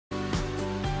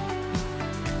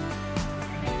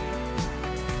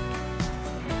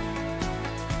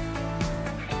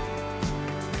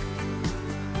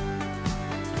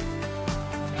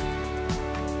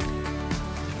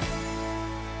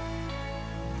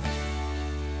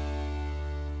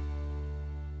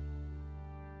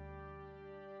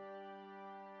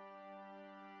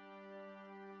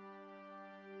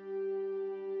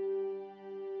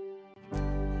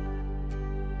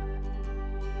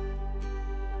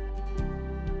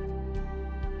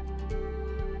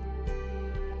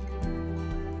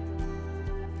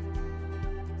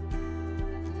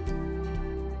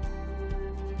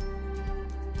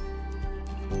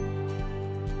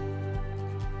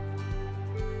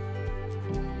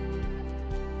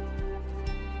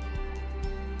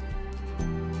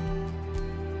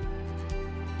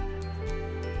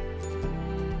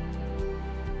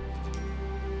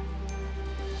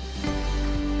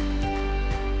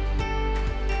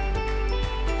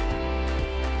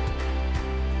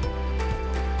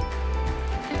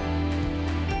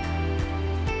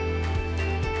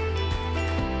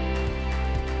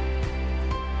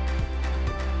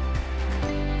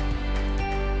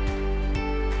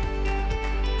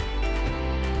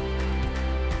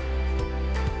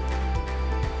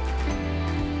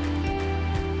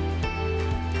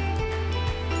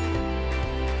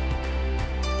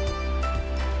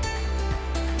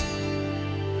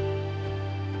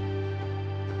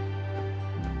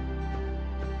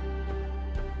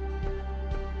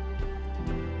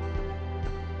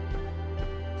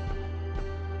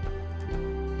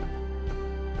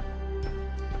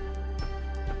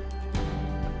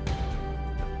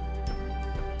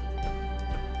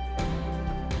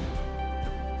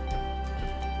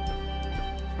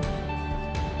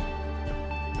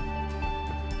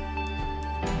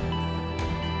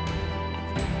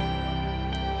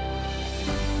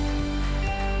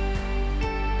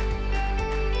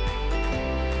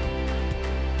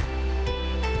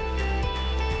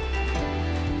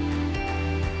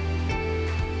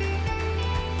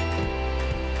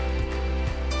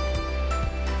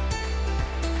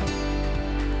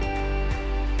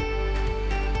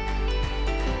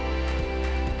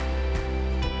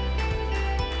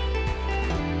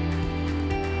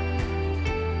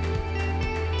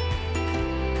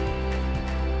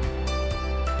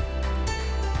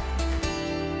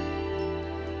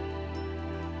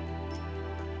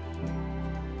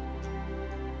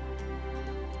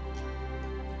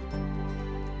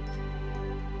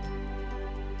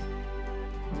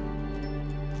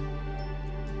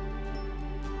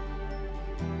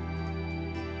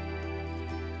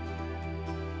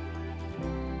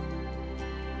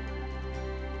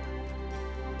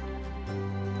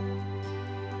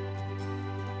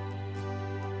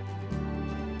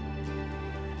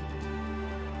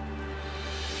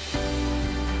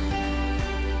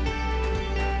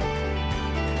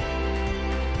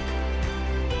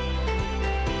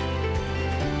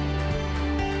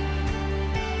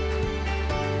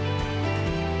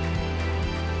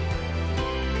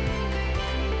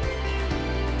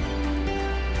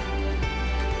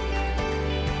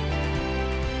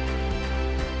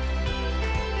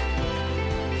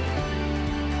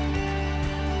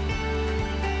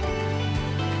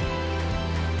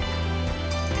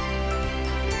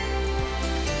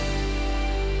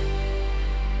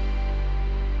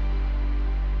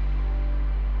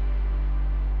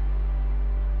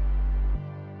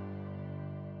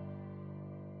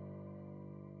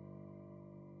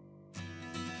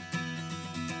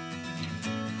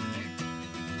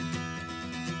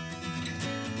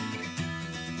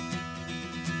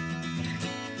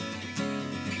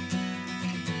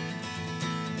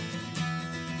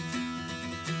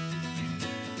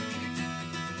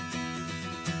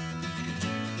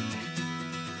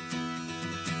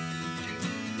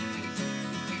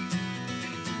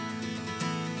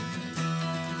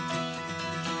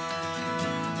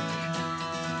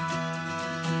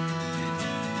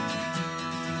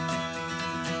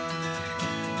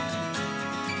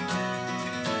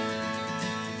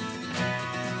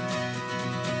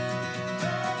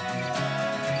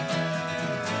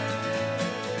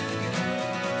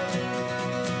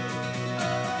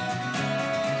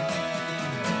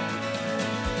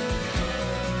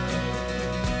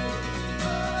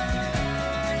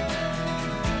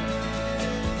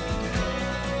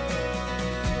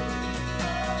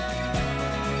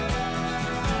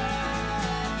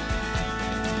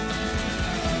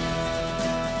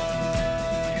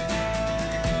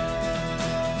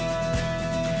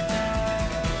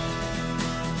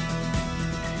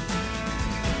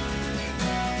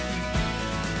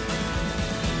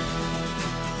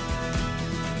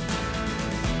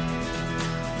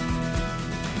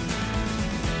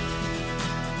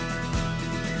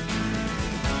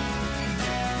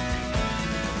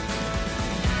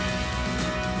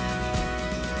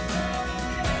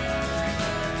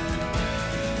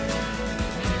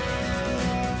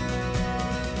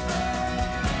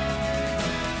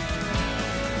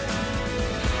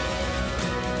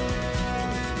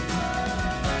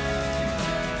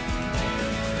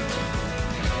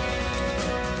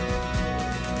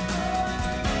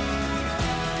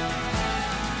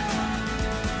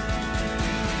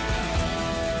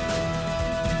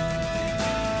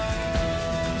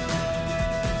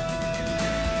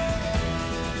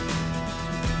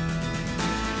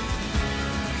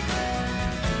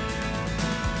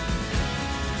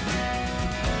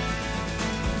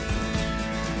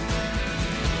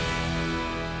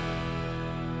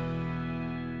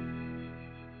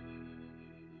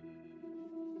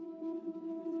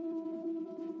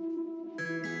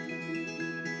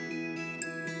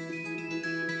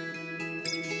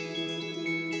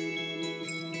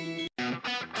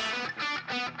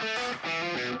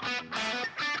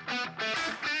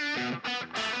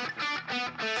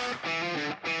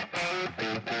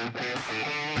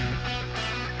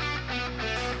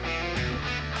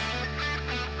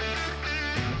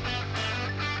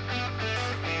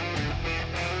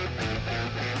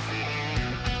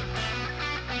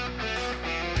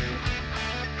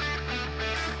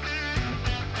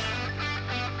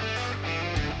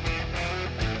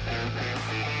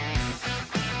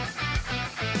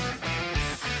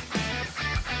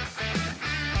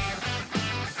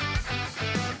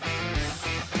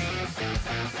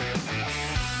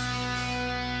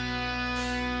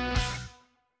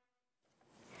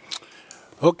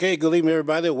Okay, good evening,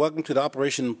 everybody. Welcome to the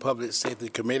Operation Public Safety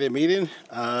Committee meeting.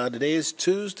 Today is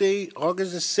Tuesday,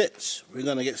 August the 6th. We're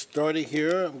going to get started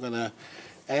here. I'm going to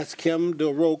ask Kim to do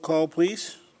a roll call,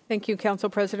 please. Thank you, Council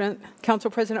President. Council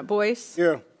President Boyce.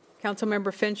 Here.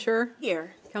 Councilmember Fincher.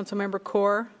 Here. Councilmember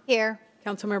Kaur. Here.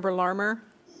 Councilmember Larmer.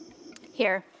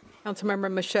 Here.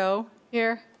 Councilmember Michele.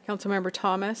 Here. Councilmember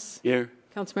Thomas. Here.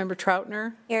 Councilmember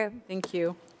Troutner. Here. Thank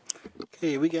you.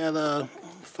 Okay, we got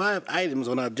 5 items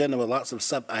on our agenda with lots of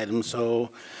sub-items, so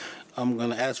I'm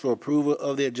going to ask for approval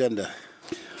of the agenda.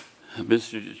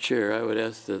 Mr. Chair, I would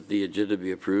ask that the agenda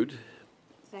be approved.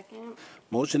 Second.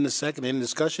 Motion is second. Any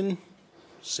discussion?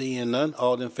 Seeing none,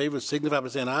 all in favor signify by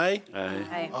saying aye.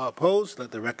 Aye. All opposed, let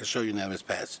the record show unanimous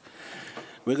pass.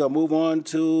 We're going to move on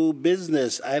to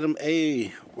business. Item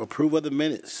A, approval of the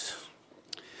minutes.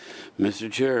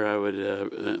 Mr. Chair, I would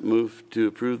move to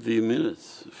approve the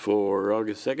minutes for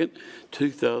August 2nd,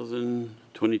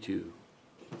 2022.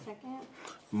 Second.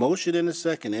 Motion and a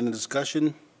second. Any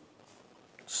discussion?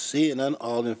 Seeing none,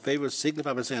 all in favor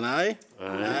signify by saying aye.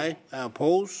 Aye. Aye.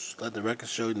 Opposed, let the record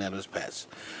show unanimous pass.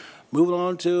 Moving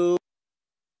on to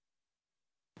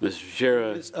Mr. Chair,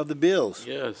 of the bills.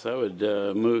 yes, I would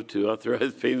move to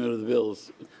authorize payment of the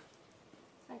bills.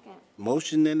 Second.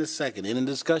 Motion and a second. Any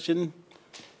discussion?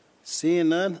 Seeing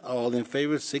none, all in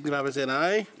favor signify by saying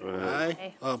aye.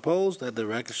 Aye. All opposed, let the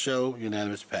record show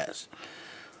unanimous pass.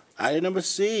 Item number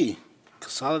C,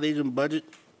 consolidating budget.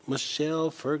 Michele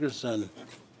Ferguson.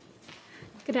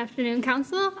 Good afternoon,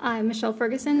 Council. I'm Michele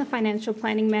Ferguson, the Financial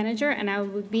Planning Manager, and I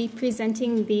will be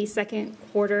presenting the second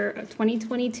quarter of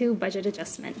 2022 budget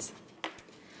adjustments.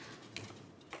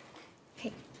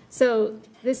 Okay, so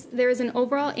there is an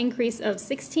overall increase of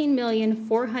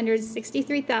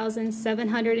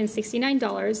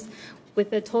 $16,463,769,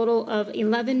 with a total of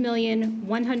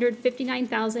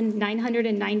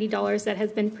 $11,159,990 that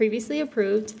has been previously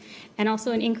approved, and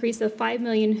also an increase of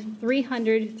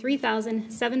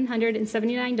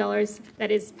 $5,303,779 that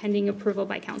is pending approval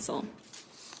by Council.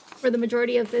 For the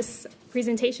majority of this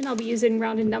presentation, I'll be using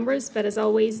rounded numbers, but as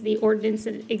always, the ordinance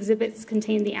and exhibits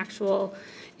contain the actual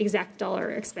exact dollar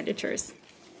expenditures.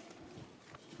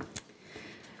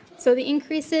 So the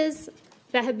increases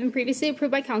that have been previously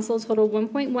approved by Council total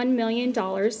 $11.1 million,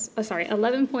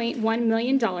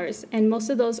 and most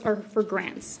of those are for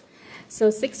grants. So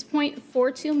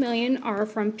 $6.42 million are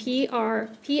from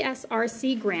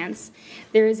PSRC grants.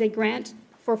 There is a grant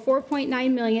for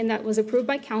 $4.9 million that was approved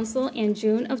by Council in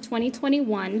June of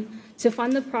 2021 to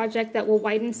fund the project that will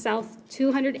widen South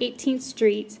 218th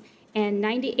Street and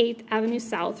 98th Avenue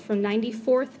South from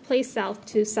 94th Place South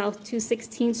to South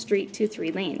 216th Street to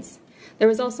 3 lanes. There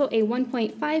was also a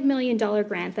 $1.5 million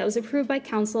grant that was approved by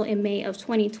Council in May of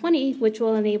 2020, which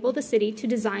will enable the city to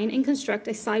design and construct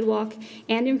a sidewalk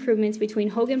and improvements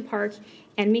between Hogan Park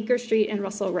and Meeker Street and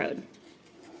Russell Road.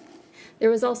 There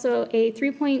was also a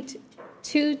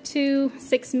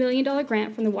 $3.226 million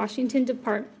grant from the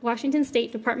Washington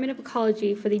State Department of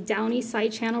Ecology for the Downey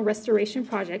Side Channel Restoration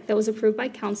Project that was approved by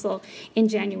Council in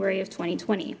January of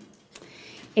 2020.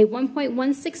 A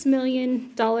 $1.16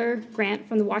 million grant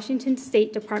from the Washington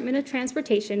State Department of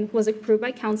Transportation was approved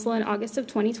by Council in August of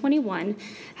 2021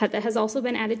 that has also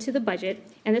been added to the budget,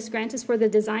 and this grant is for the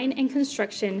design and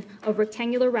construction of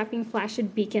rectangular wrapping flashing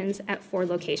beacons at 4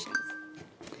 locations.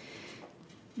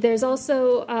 There's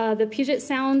also the Puget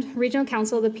Sound Regional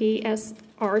Council, the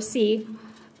PSRC,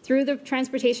 through the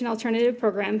Transportation Alternative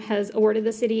Program, has awarded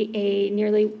the city a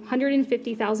nearly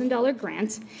 $150,000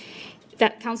 grant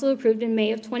that Council approved in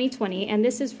May of 2020, and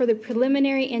this is for the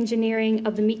preliminary engineering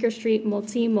of the Meeker Street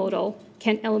multimodal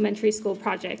Kent Elementary School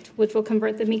project, which will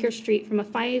convert the Meeker Street from a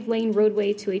 5-lane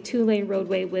roadway to a 2-lane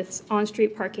roadway with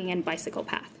on-street parking and bicycle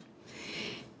path.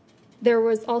 There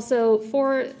was also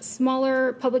 4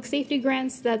 smaller public safety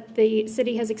grants that the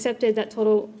city has accepted that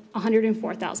total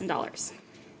 $104,000.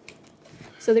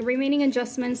 So the remaining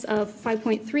adjustments of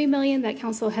 $5.3 million that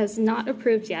Council has not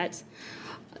approved yet.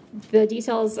 The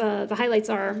details, the highlights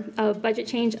are a budget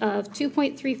change of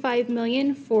 $2.35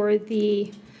 million for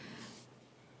the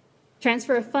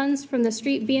transfer of funds from the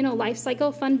Street B&O Life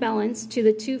Cycle Fund balance to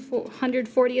the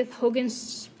 240th Hogan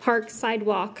Park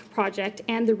Sidewalk project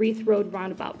and the Wreath Road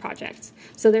Roundabout project.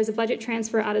 So there's a budget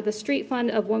transfer out of the street fund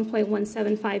of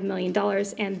 $1.175 million,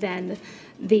 and then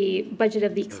the budget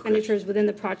of the expenditures within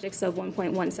the projects of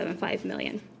 $1.175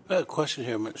 million. I have a question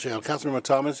here, Michele. Councilmember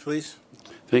Thomas, please.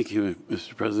 Thank you,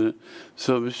 Mr. President.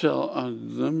 So, Michele,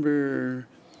 on number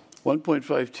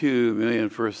 1.52 million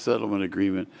for a settlement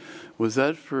agreement, was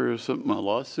that for something, a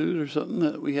lawsuit or something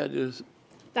that we had to?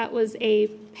 That was a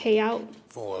payout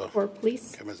for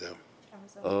police.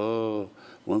 Oh,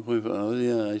 1.5, oh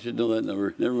yeah, I should know that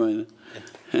number. Never mind.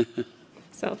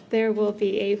 So there will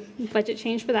be a budget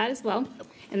change for that as well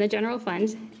in the general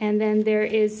fund. And then there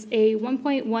is a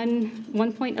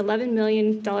 $1.11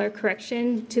 million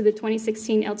correction to the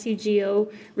 2016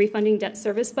 LTGO refunding debt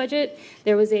service budget.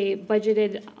 There was a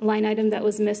budgeted line item that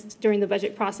was missed during the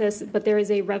budget process, but there is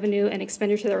a revenue and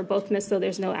expenditure that were both missed, so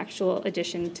there's no actual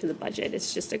addition to the budget.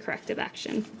 It's just a corrective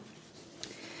action.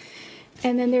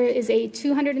 And then there is a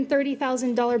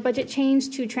 $230,000 budget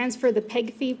change to transfer the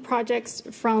PEG fee projects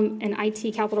from an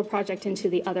IT capital project into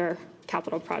the other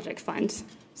capital project fund.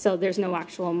 So there's no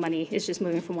actual money, it's just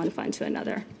moving from one fund to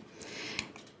another.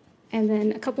 And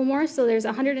then a couple more, so there's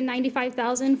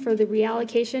 $195,000 for the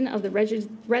reallocation of the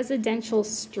residential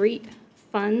street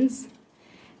funds.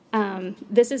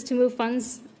 This is to move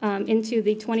funds into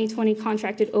the 2020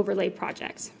 contracted overlay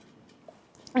projects.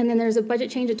 And then there's a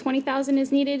budget change of $20,000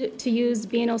 is needed to use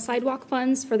B&O sidewalk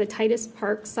funds for the Titus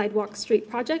Park sidewalk street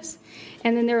projects.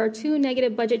 And then there are two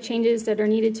negative budget changes that are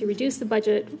needed to reduce the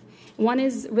budget. One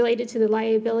is related to the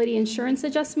liability insurance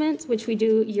adjustment, which we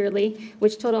do yearly,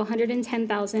 which total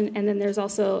 $110,000. And then there's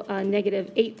also a negative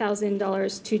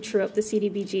 $8,000 to true up the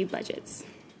CDBG budgets.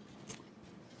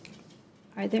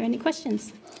 Are there any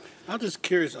questions? I'm just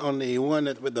curious on the one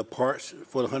that with the parts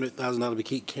for the $100,000, we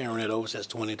keep carrying it over since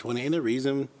 2020. Any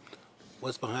reason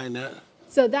what's behind that?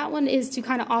 So that one is to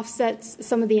kind of offset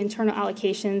some of the internal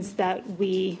allocations that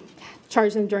we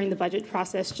charge them during the budget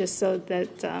process, just so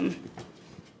that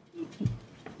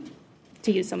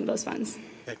to use some of those funds.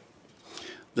 Okay.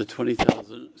 The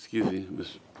 20,000, excuse me,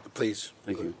 Please.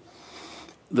 Thank you.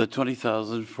 The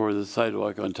 20,000 for the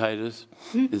sidewalk on Titus,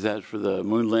 is that for the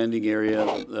moon landing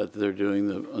area that they're doing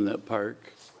on that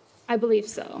park? I believe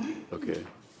so, Okay.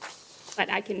 but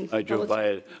I can. I drove by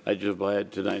it. I drove by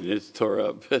it tonight, and it's tore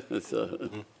up. So,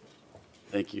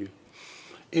 thank you.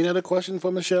 Any other question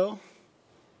for Michele?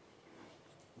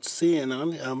 Seeing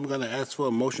none, I'm going to ask for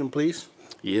a motion, please.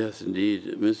 Yes,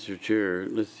 indeed, Mr. Chair.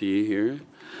 Let's see here.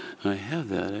 I have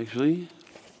that actually.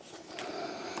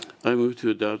 I move to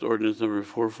adopt ordinance number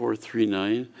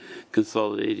 4439,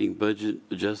 consolidating budget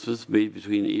adjustments made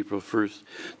between April 1st,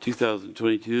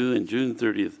 2022 and June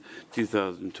 30th,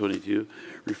 2022,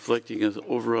 reflecting an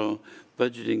overall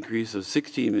budget increase of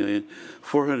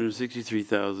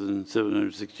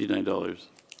 $16,463,769.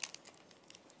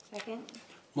 Second.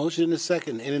 Motion is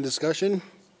second. Any discussion?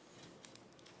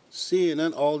 Seeing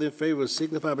none, all in favor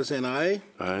signify by saying aye.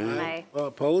 Aye. All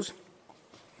opposed?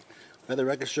 Let the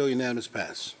record show unanimous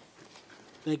pass.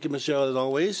 Thank you, Michele, as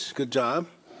always. Good job.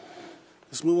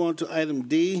 Let's move on to item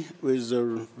D, which is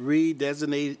a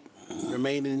redesignate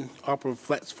remaining ARPA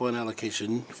flex fund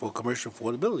allocation for commercial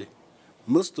affordability.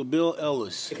 Mr. Bill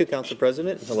Ellis. Thank you, Council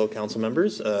President. Hello, Council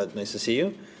members. Nice to see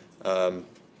you. I'm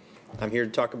here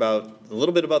to talk about a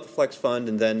little bit about the Flex Fund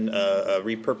and then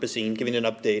repurposing, giving an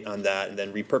update on that, and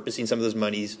then repurposing some of those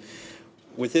monies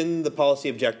within the policy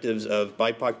objectives of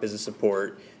BIPOC business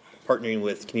support, partnering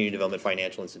with community development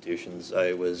financial institutions.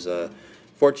 I was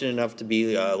fortunate enough to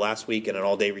be last week in an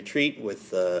all-day retreat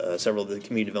with several of the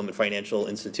community development financial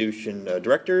institution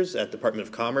directors at the Department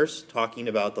of Commerce, talking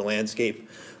about the landscape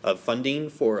of funding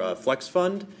for Flex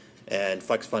Fund and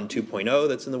Flex Fund 2.0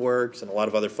 that's in the works, and a lot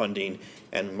of other funding.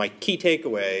 And my key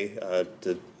takeaway,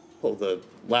 to pull the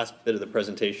last bit of the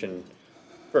presentation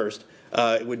first,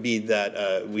 would be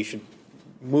that we should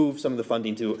move some of the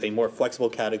funding to a more flexible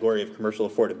category of commercial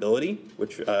affordability,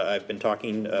 which I've talked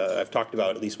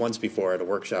about at least once before at a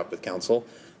workshop with council.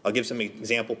 I'll give some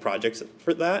example projects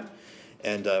for that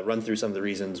and run through some of the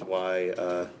reasons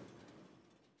why.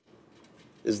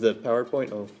 Is the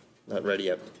PowerPoint? Oh, not ready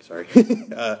yet. Sorry.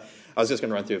 I was just going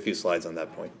to run through a few slides on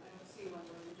that point.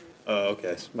 Oh,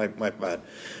 okay. My bad.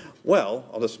 Well,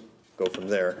 I'll just go from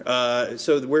there.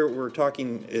 So where we're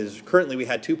talking is currently we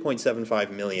had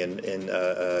 $2.75 million in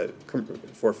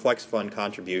for Flex Fund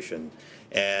contribution,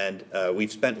 and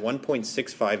we've spent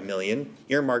 $1.65 million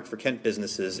earmarked for Kent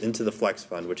businesses into the Flex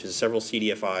Fund, which is several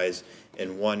CDFIs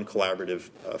in one collaborative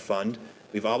fund.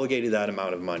 We've obligated that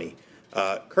amount of money.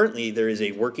 Currently, there is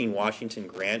a working Washington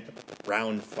grant,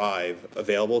 round 5,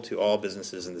 available to all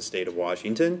businesses in the state of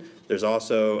Washington. There's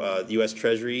also the U.S.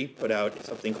 Treasury put out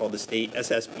something called the state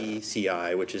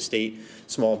SSBCI, which is State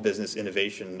Small Business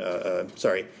Innovation,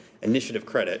 Initiative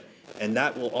Credit. And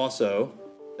that will also,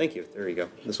 thank you, there you go.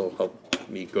 This will help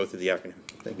me go through the acronym.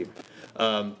 Thank you.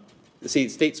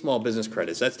 State Small Business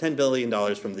Credits. That's $10 billion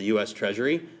from the U.S.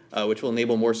 Treasury. Which will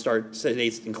enable more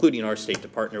states, including our state, to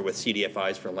partner with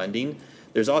CDFIs for lending.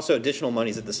 There's also additional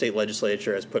monies that the state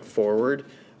legislature has put forward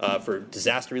for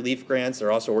disaster relief grants.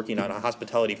 They're also working on a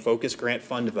hospitality focus grant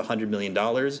fund of $100 million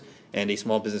and a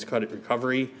small business credit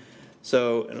recovery.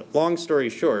 So long story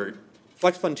short,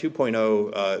 Flex Fund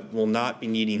 2.0 will not be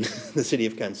needing the City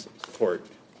of Kent's support,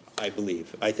 I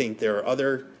believe. I think there are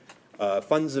other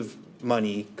funds of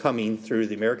money coming through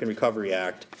the American Recovery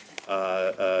Act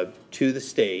to the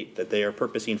state that they are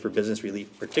purposing for business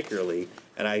relief particularly,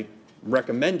 and I'm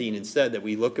recommending instead that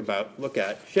we look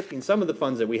at shifting some of the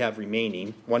funds that we have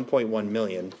remaining, 1.1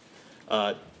 million,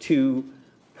 to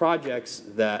projects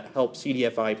that help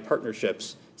CDFI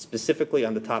partnerships specifically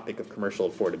on the topic of commercial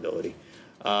affordability.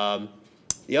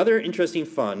 The other interesting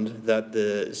fund that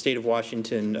the state of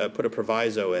Washington put a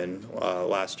proviso in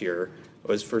last year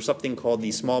was for something called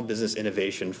the Small Business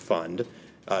Innovation Fund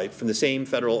from the same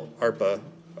federal ARPA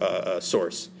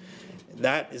source.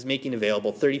 That is making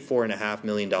available $34.5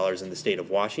 million in the state of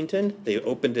Washington. They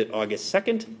opened it August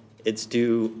 2nd. It's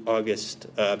due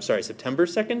September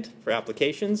 2nd for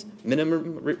applications.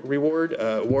 Minimum reward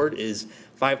award is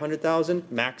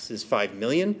 $500,000. Max is $5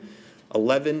 million.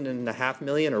 $11.5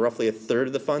 million, or roughly a third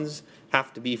of the funds,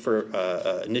 have to be for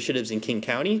initiatives in King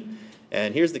County.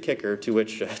 And here's the kicker, to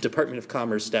which Department of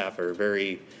Commerce staff are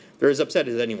they're as upset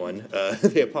as anyone.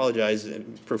 They apologize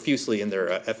profusely in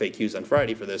their FAQs on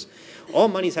Friday for this. All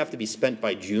monies have to be spent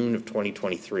by June of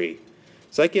 2023.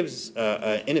 So that gives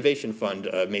an innovation fund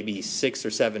maybe 6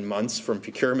 or 7 months from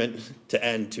procurement to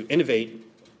end to innovate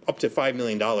up to $5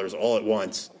 million all at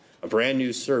once, a brand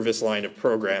new service line of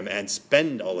program, and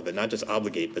spend all of it, not just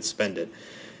obligate, but spend it.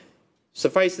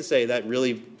 Suffice to say, that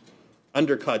really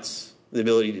undercuts the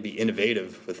ability to be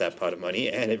innovative with that pot of money,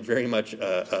 and it very much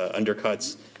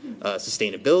undercuts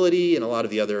sustainability and a lot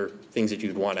of the other things that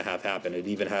you'd want to have happen. It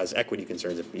even has equity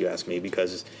concerns, if you ask me,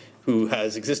 because who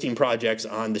has existing projects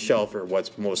on the shelf are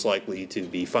what's most likely to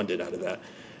be funded out of that.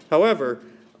 However,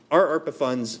 our ARPA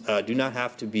funds do not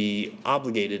have to be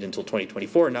obligated until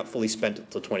 2024, not fully spent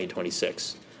until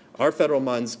 2026. Our federal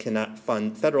funds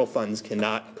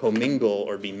cannot commingle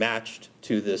or be matched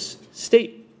to this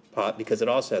state pot because it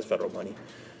also has federal money.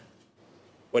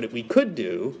 What we could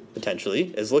do,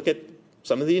 potentially, is look at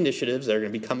some of the initiatives that are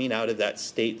going to be coming out of that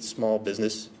state small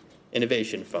business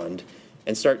innovation fund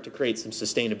and start to create some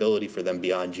sustainability for them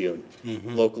beyond June,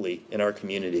 locally in our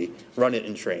community, run it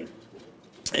and train.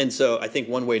 And so I think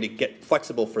one way to get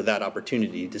flexible for that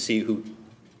opportunity to see who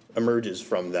emerges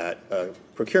from that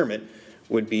procurement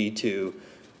would be to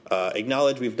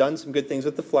acknowledge we've done some good things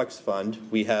with the Flex Fund.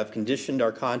 We have conditioned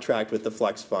our contract with the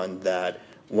Flex Fund that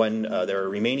when there are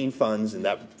remaining funds and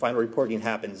that final reporting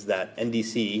happens, that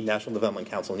NDC, National Development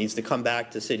Council, needs to come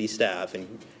back to city staff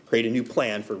and create a new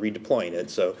plan for redeploying it.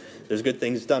 So there's good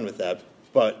things done with that.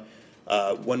 But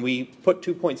when we put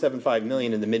 $2.75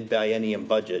 million in the mid-biennium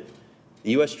budget,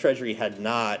 the U.S. Treasury had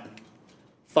not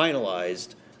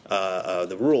finalized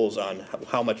the rules on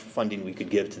how much funding we could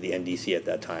give to the NDC at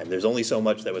that time. There's only so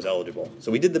much that was eligible.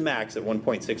 So we did the max at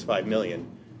 $1.65 million.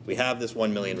 We have this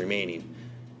 $1 million remaining.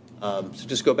 So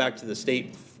just go back to the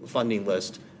state funding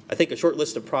list. I think a short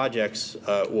list of projects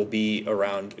will be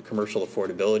around commercial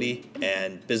affordability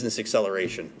and business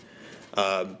acceleration.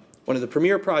 One of the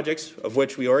premier projects, of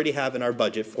which we already have in our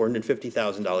budget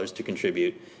 $450,000 to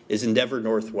contribute, is Endeavor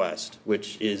Northwest,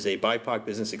 which is a BIPOC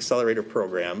business accelerator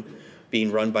program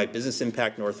being run by Business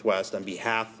Impact Northwest on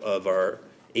behalf of our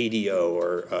ADO,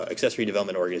 or Accessory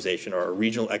Development Organization, or our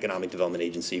Regional Economic Development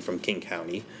Agency from King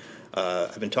County.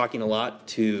 I've been talking a lot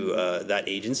to that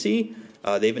agency.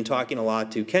 They've been talking a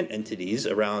lot to Kent entities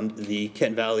around the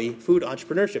Kent Valley Food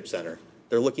Entrepreneurship Center.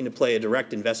 They're looking to play a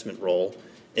direct investment role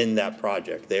in that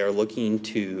project. They are looking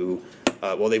to,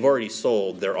 well, they've already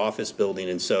sold their office building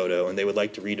in Soto, and they would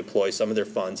like to redeploy some of their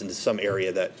funds into some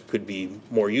area that could be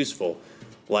more useful,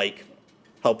 like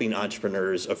helping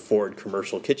entrepreneurs afford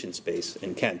commercial kitchen space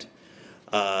in Kent.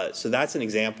 So that's an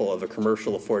example of a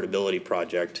commercial affordability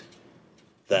project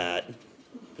that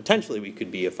potentially we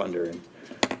could be a funder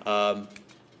in.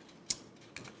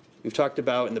 We've talked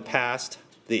about in the past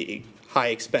the high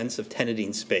expense of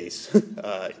tenanting space,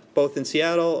 both in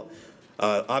Seattle,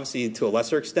 obviously to a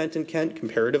lesser extent in Kent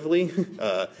comparatively.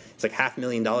 It's like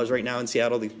 $500,000 right now in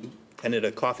Seattle to tenant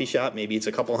a coffee shop. Maybe it's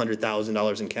a couple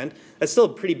 $100,000 in Kent. That's still a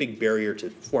pretty big barrier to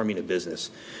forming a business.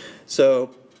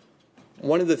 So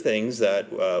one of the things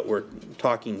that we're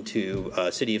talking to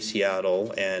City of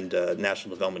Seattle and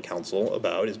National Development Council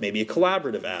about is maybe a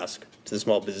collaborative ask to the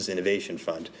Small Business Innovation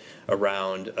Fund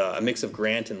around a mix of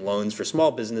grant and loans for small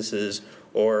businesses,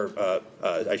 or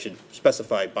I should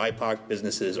specify BIPOC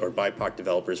businesses or BIPOC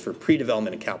developers for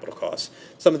pre-development and capital costs.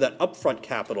 Some of that upfront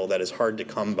capital that is hard to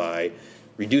come by,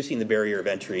 reducing the barrier of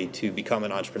entry to become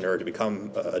an entrepreneur, to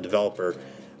become a developer,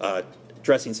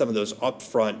 addressing some of those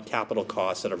upfront capital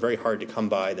costs that are very hard to come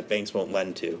by that banks won't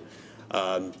lend to.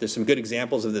 There's some good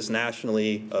examples of this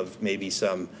nationally of maybe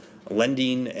some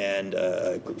lending and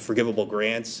forgivable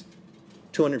grants,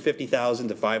 $250,000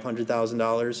 to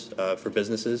 $500,000 for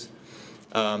businesses.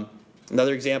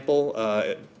 Another example,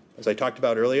 as I talked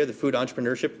about earlier, the Food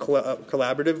Entrepreneurship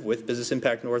Collaborative with Business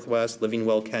Impact Northwest, Living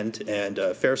Well Kent, and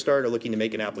Fair Start are looking to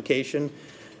make an application.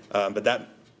 But that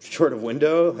short of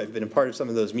window, I've been a part of some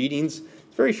of those meetings,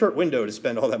 it's a very short window to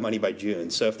spend all that money by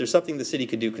June. So if there's something the city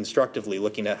could do constructively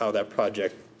looking at how that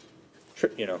project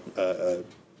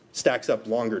stacks up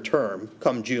longer term,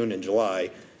 come June and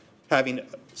July, having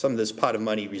some of this pot of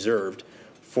money reserved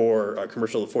for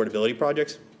commercial affordability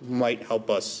projects might help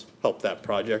us help that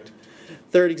project.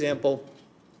 Third example,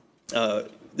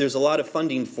 there's a lot of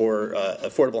funding for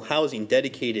affordable housing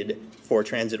dedicated for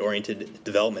transit-oriented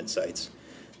development sites.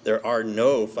 There are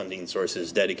no funding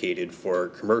sources dedicated for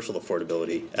commercial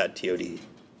affordability at TOD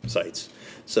sites.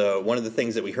 So one of the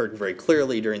things that we heard very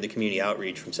clearly during the community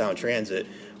outreach from Sound Transit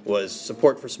was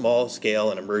support for small scale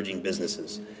and emerging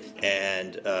businesses.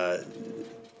 And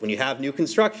when you have new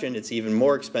construction, it's even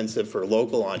more expensive for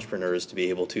local entrepreneurs to be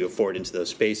able to afford into those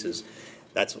spaces.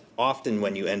 That's often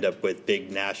when you end up with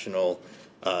big national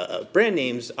brand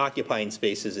names occupying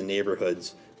spaces in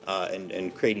neighborhoods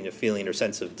and creating a feeling or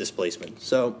sense of displacement.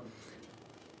 So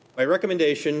my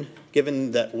recommendation,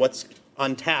 given that what's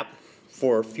on tap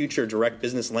for future direct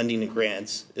business lending and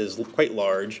grants is quite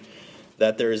large,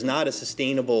 that there is not a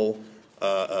sustainable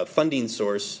funding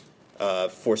source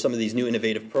for some of these new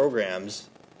innovative programs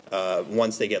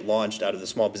once they get launched out of the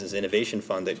Small Business Innovation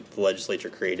Fund that the legislature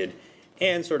created,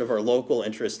 and sort of our local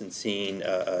interest in seeing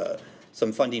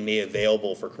some funding made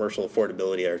available for commercial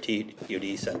affordability at our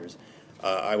TOD centers.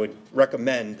 I would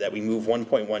recommend that we move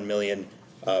 $1.1 million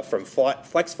from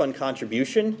Flex Fund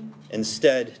contribution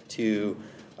instead to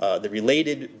the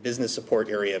related business support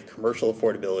area of commercial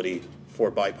affordability for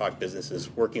BIPOC businesses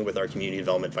working with our community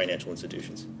development financial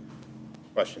institutions.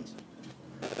 Questions?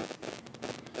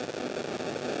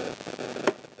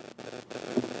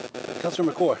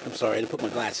 Councilor McCord, I'm sorry, I had to put my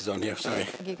glasses on here, sorry.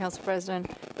 Thank you, Council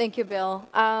President. Thank you, Bill.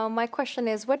 My question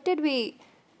is, what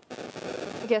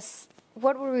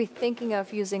were we thinking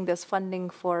of using this funding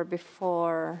for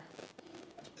before?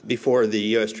 Before the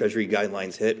U.S. Treasury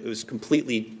guidelines hit, it was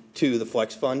completely to the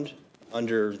Flex Fund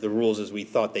under the rules as we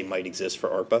thought they might exist for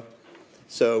ARPA.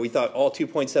 So we thought all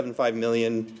 $2.75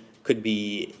 million could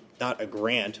be not a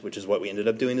grant, which is what we ended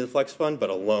up doing to the Flex Fund, but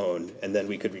a loan, and then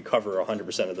we could recover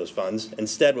 100% of those funds.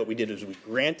 Instead, what we did is we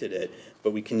granted it,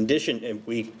 but we conditioned, and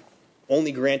we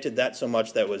only granted that so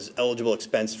much that was eligible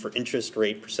expense for interest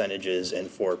rate percentages and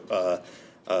for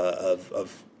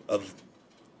of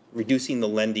reducing the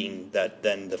lending that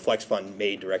then the Flex Fund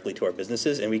made directly to our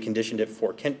businesses, and we conditioned it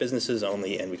for Kent businesses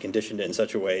only, and we conditioned it in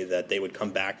such a way that they would come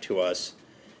back to us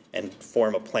and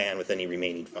form a plan with any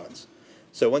remaining funds.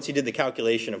 So once you did the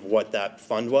calculation of what that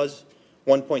fund was,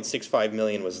 $1.65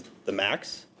 million was the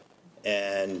max,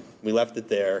 and we left it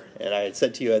there. And I had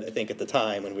said to you, I think at the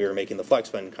time when we were making the Flex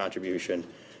Fund contribution,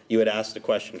 you had asked a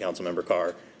question, Councilmember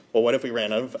Carr, well, what if we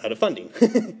ran out of funding,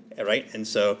 right? And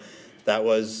so that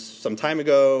was some time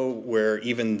ago where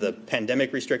even the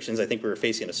pandemic restrictions, I think we were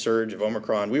facing a surge of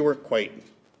Omicron. We weren't quite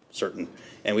certain,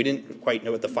 and we didn't quite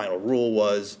know what the final rule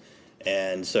was.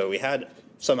 And so we had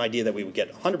some idea that we would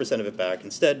get 100% of it back.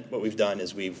 Instead, what we've done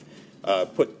is we've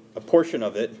put a portion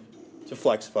of it to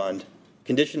Flex Fund,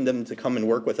 conditioned them to come and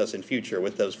work with us in future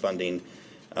with those funding.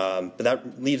 But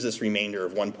that leaves this remainder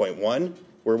of 1.1,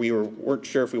 where we weren't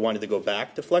sure if we wanted to go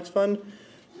back to Flex Fund.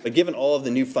 But given all of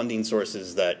the new funding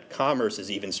sources that Commerce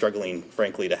is even struggling,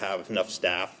 frankly, to have enough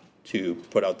staff to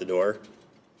put out the door,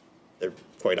 they're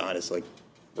quite honest, like,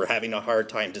 we're having a hard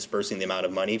time dispersing the amount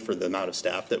of money for the amount of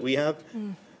staff that we have.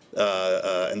 And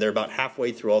they're about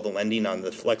halfway through all the lending on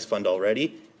the Flex Fund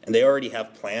already, and they already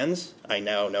have plans, I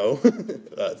now know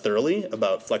thoroughly,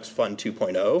 about Flex Fund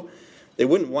 2.0. They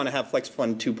wouldn't want to have Flex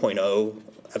Fund 2.0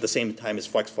 at the same time as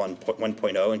Flex Fund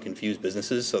 1.0 and confuse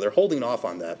businesses, so they're holding off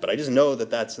on that. But I just know that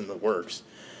that's in the works.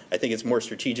 I think it's more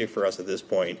strategic for us at this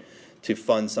point to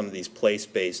fund some of these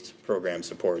place-based program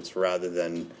supports rather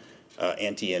than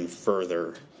ante in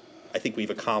further. I think we've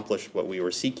accomplished what we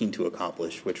were seeking to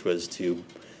accomplish, which was to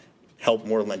help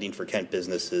more lending for Kent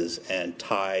businesses and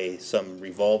tie some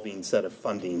revolving set of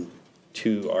funding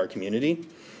to our community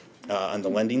on the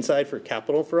lending side for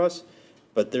capital for us.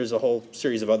 But there's a whole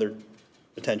series of other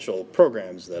potential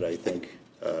programs that I think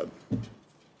could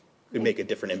make a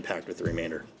different impact with the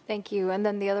remainder. Thank you. And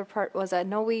then the other part was, I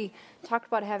know we talked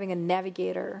about having a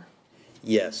navigator.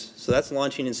 Yes, so that's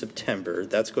launching in September.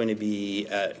 That's going to be,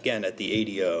 again, at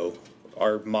the ADO.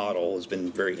 Our model has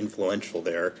been very influential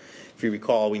there. If you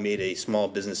recall, we made a small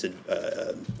business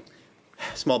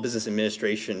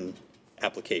administration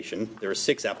application. There were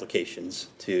 6 applications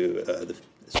to the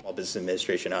small business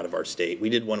administration out of our state. We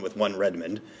did one with One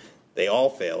Redmond. They all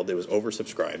failed. It was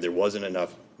oversubscribed. There wasn't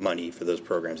enough money for those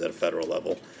programs at a federal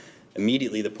level.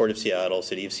 Immediately, the Port of Seattle,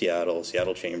 City of Seattle,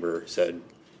 Seattle Chamber said,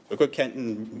 look what Kent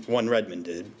and One Redmond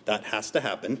did. That has to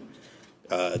happen.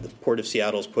 The Port of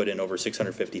Seattle's put in over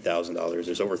 $650,000.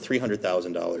 There's over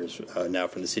 $300,000 now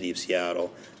from the City of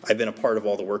Seattle. I've been a part of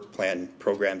all the work plan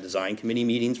program design committee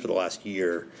meetings for the last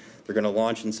year. They're going to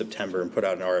launch in September and put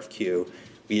out an RFQ.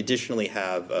 We additionally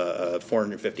have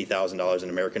 $450,000 in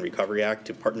American Recovery Act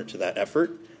to partner to that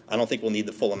effort. I don't think we'll need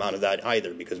the full amount of that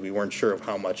either because we weren't sure of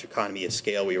how much economy of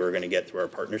scale we were going to get through our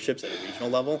partnerships at a regional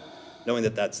level. Knowing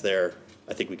that that's there,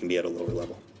 I think we can be at a lower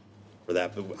level for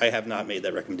that. But I have not made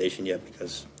that recommendation yet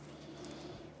because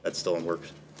that's still in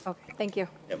works. Okay, thank you.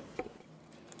 Yep.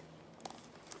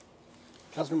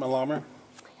 Councilman Larmer.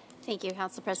 Thank you,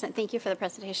 Council President. Thank you for the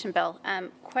presentation, Bill.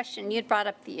 Question, you had brought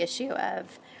up the issue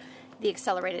of the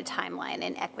accelerated timeline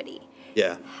and equity.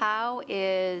 Yeah. How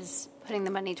is putting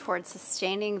the money towards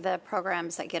sustaining the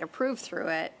programs that get approved through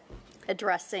it,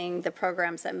 addressing the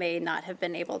programs that may not have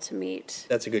been able to meet?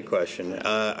 That's a good question.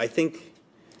 I think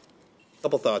a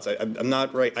couple thoughts. I'm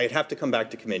not right. I'd have to come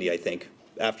back to committee, I think,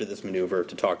 after this maneuver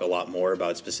to talk a lot more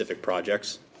about specific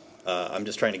projects. I'm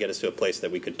just trying to get us to a place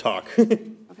that we could talk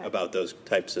about those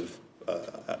types of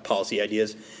policy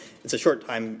ideas. It's a short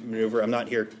time maneuver. I'm not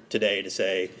here today to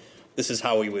say this is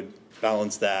how we would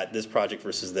balance that, this project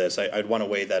versus this. I'd want to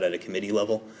weigh that at a committee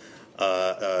level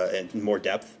and more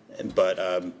depth. But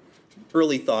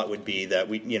early thought would be that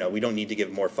we don't need to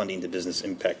give more funding to Business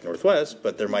Impact Northwest,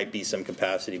 but there might be some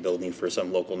capacity building for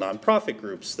some local nonprofit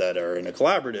groups that are in a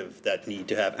collaborative that need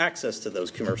to have access to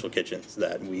those commercial kitchens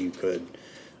that we could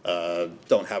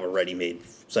don't have a ready-made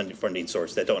funding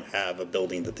source, that don't have a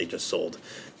building that they just sold.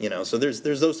 So there's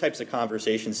those types of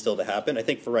conversations still to happen. I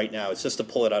think for right now, it's just to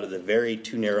pull it out of the very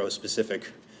too narrow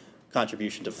specific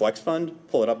contribution to Flex Fund,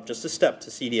 pull it up just a step to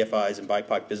CDFIs and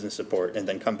BIPOC business support, and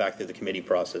then come back through the committee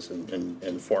process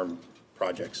and form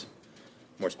projects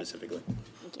more specifically.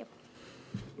 Thank you.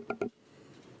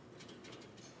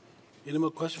 Any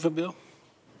more questions for Bill?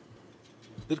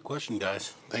 Good question,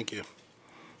 guys. Thank you.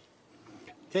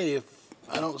 Okay, if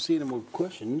I don't see any more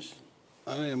questions,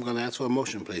 I am going to ask for a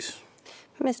motion, please.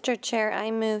 Mr. Chair, I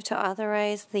move to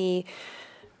authorize the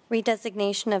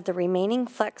redesignation of the remaining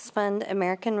Flex Fund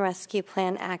American Rescue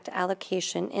Plan Act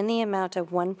allocation in the amount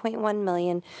of $1.1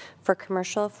 million for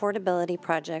commercial affordability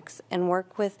projects and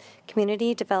work with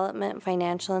community development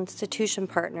financial institution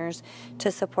partners to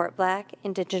support Black,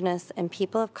 Indigenous, and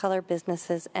people of color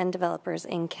businesses and developers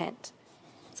in Kent.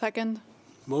 Second.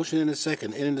 Motion and a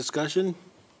second. Any discussion?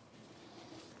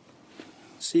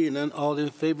 Seeing none, all in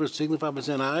favor signify by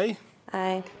saying aye.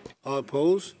 Aye. All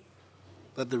opposed?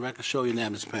 Let the record show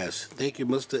unanimous pass. Thank you,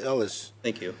 Mr. Ellis.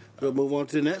 Thank you. We'll move on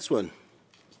to the next one.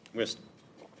 I'm going to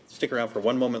stick around for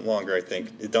one moment longer, I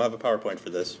think. I don't have a PowerPoint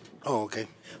for this. Oh, okay.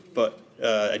 But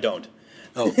I don't.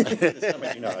 Oh. This time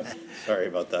I do not. Sorry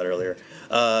about that earlier.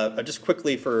 Just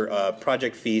quickly for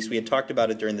Project Feast, we had talked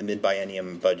about it during the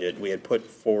mid-biennium budget. We had put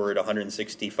forward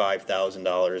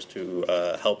 $165,000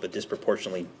 to help a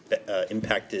disproportionately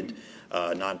impacted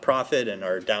nonprofit in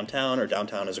our downtown. Our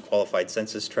downtown is a qualified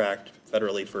census tract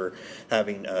federally for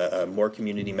having more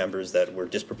community members that were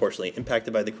disproportionately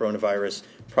impacted by the coronavirus.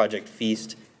 Project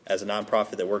Feast, as a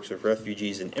nonprofit that works with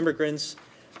refugees and immigrants,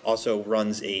 also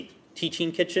runs a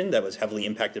teaching kitchen that was heavily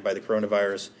impacted by the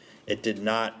coronavirus. It did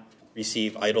not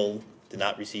receive EIDL, did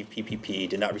not receive PPP,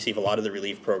 did not receive a lot of the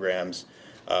relief programs.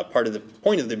 Part of the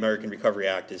point of the American Recovery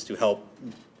Act is to help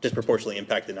disproportionately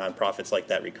impacted nonprofits like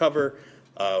that recover.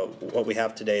 What we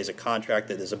have today is a contract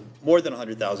that is more than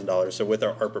 $100,000. So with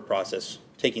our ARPA process,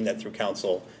 taking that through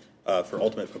council for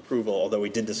ultimate approval, although we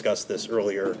did discuss this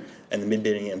earlier in the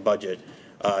mid-biennium budget,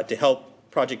 to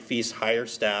help Project Feast hire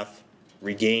staff,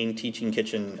 regain teaching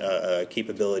kitchen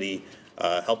capability,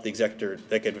 help the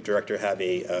executive director have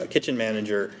a kitchen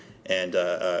manager, and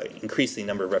increase the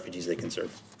number of refugees they can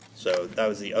serve. So that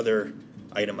was the other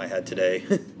item I had today.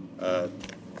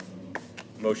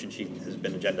 Motion sheet has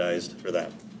been agendized for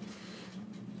that.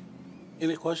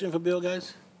 Any question for Bill,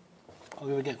 guys? Oh,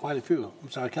 we get quite a few. I'm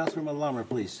sorry, Councilman Larmer,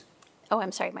 please. Oh,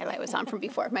 I'm sorry, my light was on from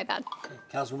before. My bad.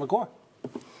 Councilman McCord.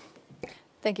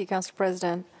 Thank you, Council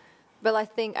President. Well, I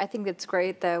think it's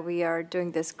great that we are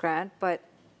doing this grant, but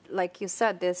like you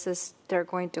said, they're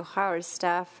going to hire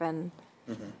staff, and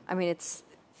I mean,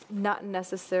 not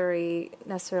necessarily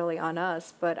on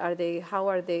us, but how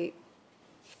are they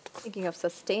thinking of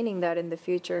sustaining that in the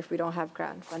future if we don't have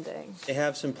grant funding? They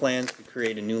have some plans to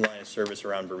create a new line of service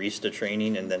around barista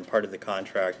training, and then part of the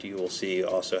contract you will see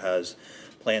also has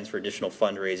plans for additional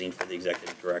fundraising for the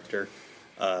executive director.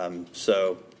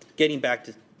 So getting back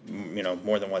to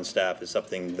more than one staff is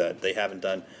something that they haven't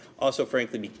done. Also,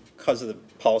 frankly, because of the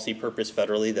policy purpose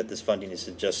federally that this funding is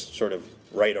just sort of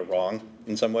right or wrong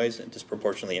in some ways and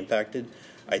disproportionately impacted,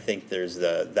 I think there's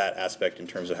that aspect in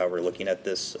terms of how we're looking at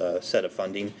this set of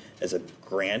funding as a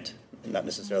grant, not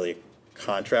necessarily a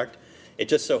contract. It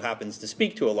just so happens to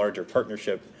speak to a larger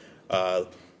partnership. I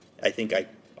think I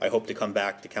hope to come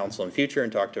back to council in future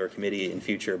and talk to our committee in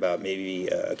future about maybe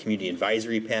a community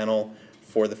advisory panel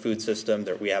for the food system.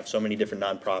 We have so many different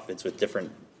nonprofits with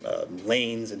different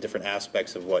lanes and different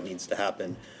aspects of what needs to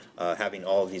happen. Having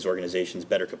all of these organizations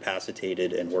better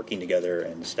capacitated and working together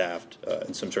and staffed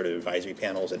in some sort of advisory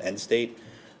panels and end state.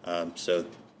 So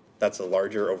that's a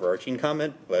larger overarching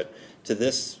comment, but to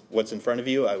this, what's in front of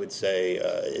you, I would say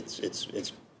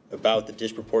it's about the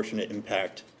disproportionate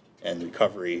impact and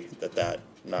recovery that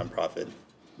nonprofit,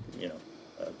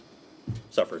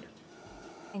 suffered.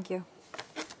 Thank you.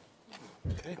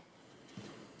 Okay.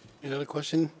 Any other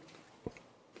question?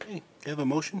 Okay. You have a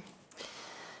motion?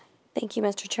 Thank you,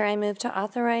 Mr. Chair. I move to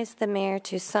authorize the mayor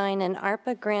to sign an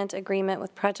ARPA grant agreement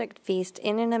with Project Feast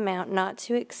in an amount not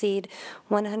to exceed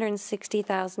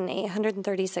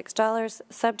 $160,836,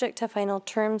 subject to final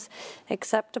terms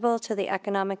acceptable to the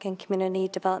Economic and Community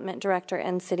Development Director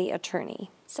and City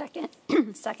Attorney. Second.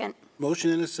 Second. Motion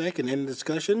and a second. Any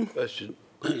discussion? Question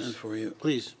for you.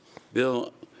 Please.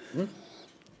 Bill,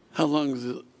 how long has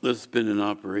this been in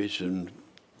operation?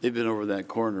 They've been over that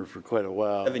corner for quite a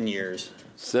while. 7 years.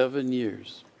 7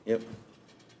 years. Yep.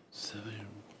 7 years.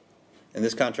 And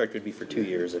this contract would be for 2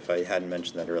 years if I hadn't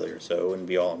mentioned that earlier, so it wouldn't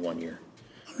be all in 1 year.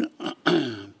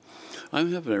 I'm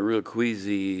having a real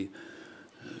queasy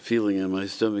feeling in my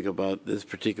stomach about this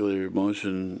particular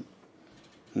motion.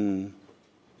 I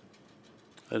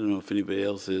don't know if anybody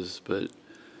else is, but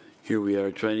here we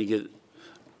are trying to get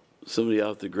somebody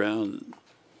off the ground.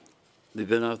 They've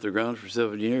been off the ground for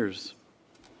 7 years.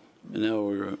 And now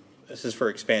we're... This is for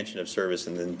expansion of service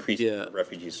and the increase of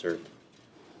refugees served.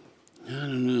 I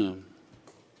don't know.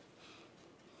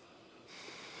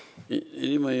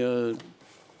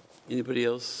 Anybody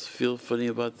else feel funny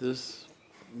about this?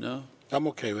 No? I'm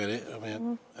okay with it. I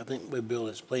mean, I think the bill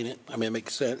explained it. I mean, it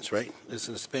makes sense, right? It's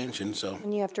an expansion, so.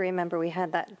 And you have to remember we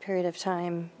had that period of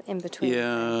time in between.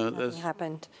 Yeah, that's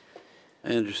happened.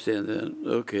 I understand that.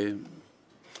 Okay.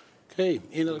 Okay.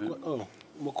 Any other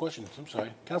more questions? I'm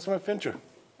sorry. Councilman Fincher.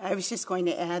 I was just going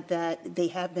to add that they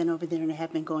have been over there and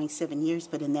have been going 7 years,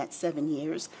 but in that 7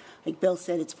 years, like Bill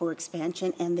said, it's for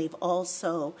expansion, and they've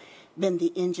also been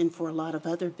the engine for a lot of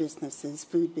other businesses,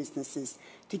 food businesses,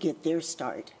 to get their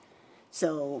start.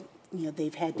 So,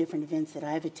 they've had different events that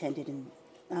I've attended, and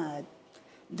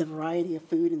the variety of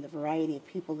food and the variety of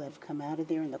people that have come out of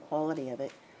there and the quality of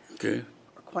it are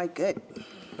quite good.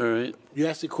 All right. You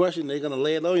asked the question, they're going to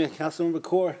lay it on you. Councilmember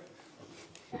Core.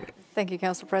 Thank you,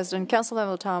 Council President.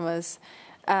 Councilmember Thomas,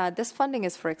 this funding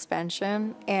is for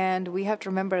expansion, and we have to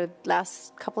remember the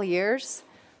last couple of years,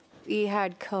 we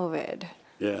had COVID.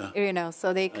 Yeah.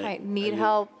 So they need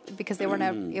help because they were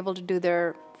not able to do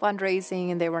their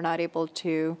fundraising and they were not able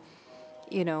to,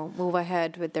 move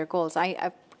ahead with their goals.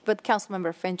 With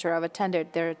Councilmember Fincher, I've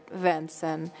attended their events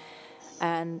and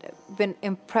been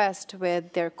impressed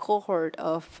with their cohort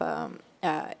of,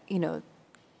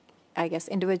 I guess,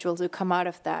 individuals who come out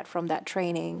of that, from that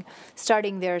training,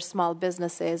 starting their small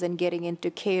businesses and getting into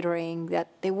catering that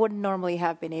they wouldn't normally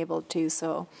have been able to.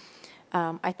 So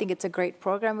I think it's a great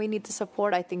program we need to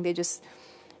support. I think they just,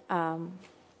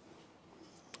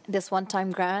 this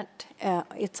one-time grant,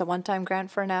 it's a one-time grant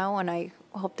for now, and I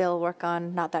hope they'll work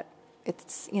on, not that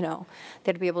it's, they'll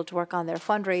be able to work on their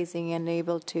fundraising and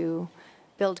able to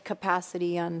build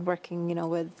capacity on working,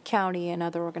 with county and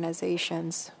other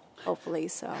organizations, hopefully,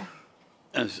 so.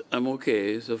 I'm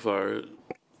okay so far,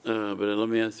 but let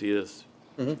me ask you this.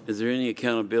 Is there any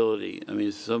accountability? I mean,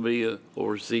 is somebody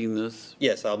overseeing this?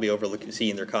 Yes, I'll be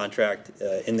overseeing their contract.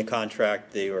 In the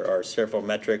contract, there are several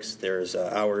metrics. There's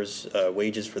hours,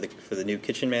 wages for the new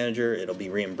kitchen manager. It'll be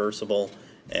reimbursable,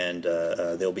 and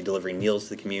they'll be delivering meals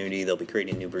to the community. They'll be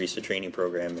creating a new barista training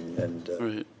program and all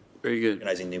right. Very good.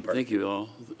 Organizing new partners. Thank you all,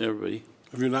 everybody.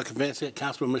 If you're not convinced yet,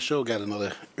 Councilman Michele got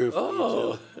another ear for you,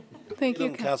 too. Thank you,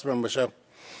 Councilman Michele.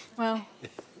 Well,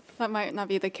 that might not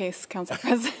be the case, Council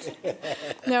President.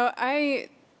 No, I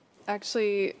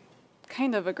actually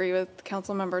kind of agree with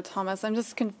Councilmember Thomas. I'm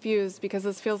just confused because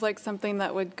this feels like something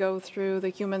that would go through the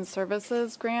Human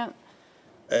Services grant.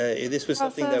 This was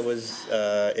something that was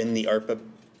in the ARPA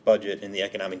budget, in the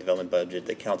economic development budget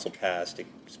that council passed. It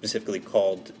specifically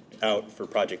called out for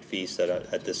project fees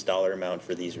at this dollar amount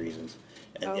for these reasons,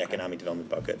 and the economic development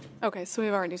bucket. Okay, so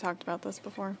we've already talked about this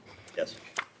before. Yes.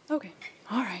 Okay,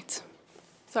 all right.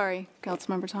 Sorry,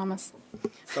 Councilmember Thomas.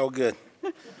 So good.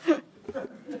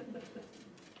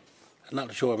 I'm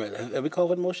not sure, man. Have we called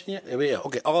for the motion yet? Yeah.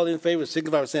 Okay, all in favor,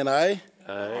 signify by saying aye.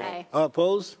 Aye. All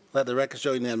opposed? Let the record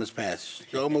show unanimous pass.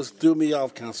 You almost threw me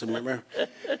off, Councilmember.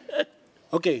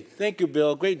 Okay, thank you,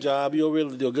 Bill. Great job. You'll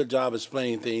really do a good job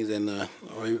explaining things, and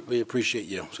we appreciate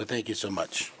you. So thank you so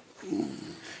much.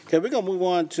 Okay, we're going to move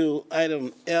on to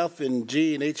item F and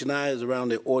G and H and I is around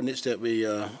the ordinance that we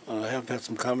have had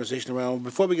some conversation around.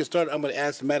 Before we get started, I'm going to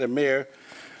ask Madam Mayor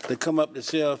to come up to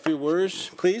say a few words,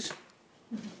 please.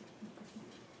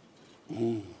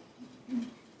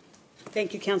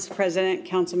 Thank you, Council President,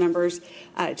 council members.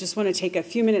 I just want to take a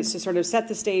few minutes to sort of set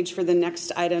the stage for the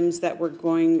next items that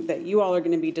you all are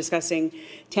going to be discussing.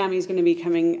 Tammy's going to be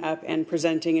coming up and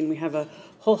presenting, and we have a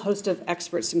whole host of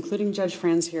experts, including Judge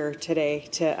Franz here today,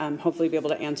 to hopefully be able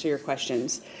to answer your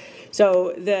questions.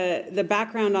 So the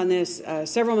background on this,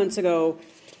 several months ago,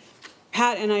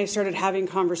 Pat and I started having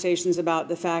conversations about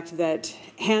the fact that,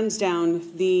 hands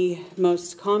down, the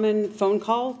most common phone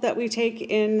call that we take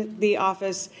in the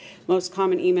office, most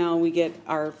common email we get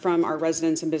are from our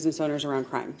residents and business owners around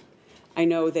crime. I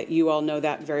know that you all know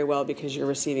that very well because you're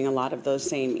receiving a lot of those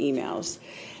same emails.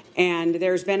 And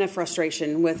there's been a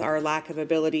frustration with our lack of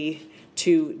ability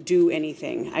to do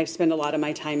anything. I spend a lot of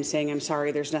my time saying, I'm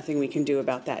sorry, there's nothing we can do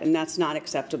about that. And that's not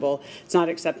acceptable. It's not an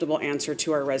acceptable answer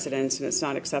to our residents, and it's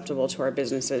not acceptable to our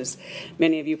businesses.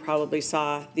 Many of you probably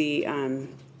saw the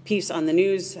piece on the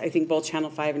news. I think both Channel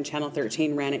 5 and Channel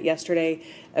 13 ran it yesterday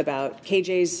about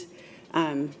KJ's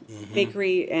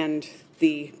bakery and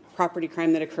the property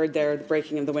crime that occurred there, the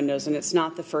breaking of the windows. And it's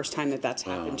not the first time that that's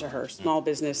happened to her. Small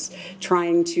business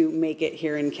trying to make it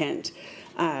here in Kent.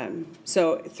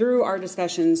 So through our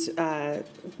discussions, Pat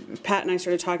and I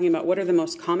started talking about what are the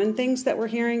most common things that we're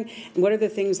hearing and what are the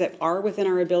things that are within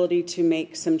our ability to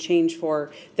make some change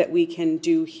for that we can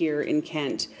do here in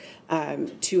Kent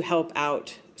to help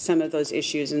out some of those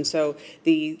issues. And so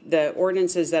the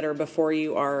ordinances that are before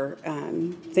you are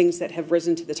things that have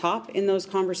risen to the top in those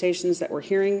conversations that we're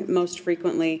hearing most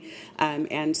frequently,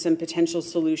 and some potential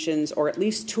solutions or at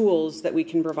least tools that we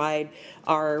can provide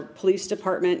our police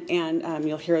department and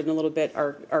you'll hear in a little bit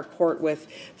our court with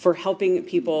for helping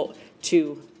people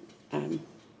to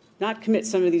not commit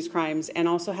some of these crimes and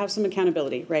also have some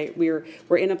accountability, right? We're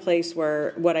in a place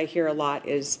where what I hear a lot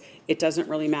is it doesn't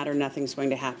really matter, nothing's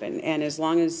going to happen. And as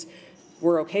long as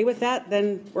we're okay with that,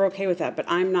 then we're okay with that. But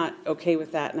I'm not okay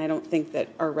with that, and I don't think that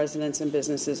our residents and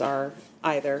businesses are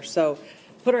either. So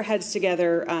put our heads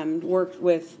together, worked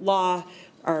with law,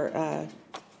 our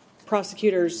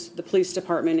prosecutors, the police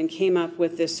department, and came up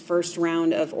with this first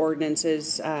round of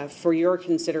ordinances for your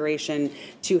consideration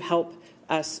to help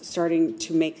us starting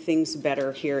to make things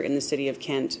better here in the city of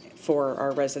Kent for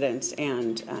our residents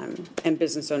and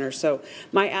business owners. So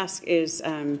my ask is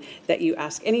that you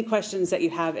ask any questions that you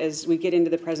have as we get into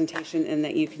the presentation and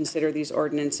that you consider these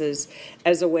ordinances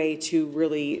as a way to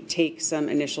really take some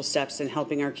initial steps in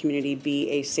helping our community be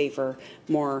a safer,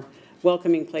 more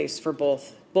welcoming place for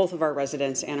both of our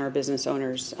residents and our business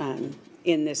owners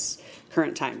in this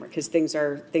current time, because things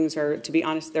are, to be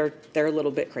honest, they're a little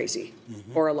bit crazy,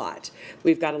 or a lot.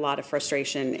 We've got a lot of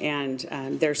frustration,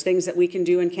 and there's things that we can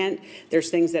do in Kent. There's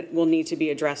things that will need to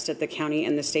be addressed at the county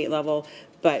and the state level,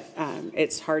 but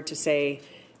it's hard to say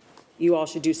you all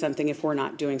should do something if we're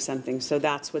not doing something. So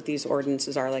that's what these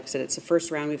ordinances are. Like I said, it's the first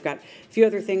round. We've got a few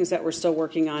other things that we're still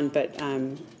working on, but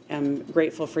I'm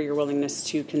grateful for your willingness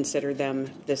to consider them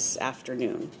this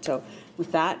afternoon. So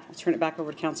with that, I'll turn it back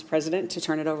over to Council President to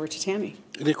turn it over to Tammy.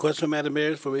 Any questions, Madam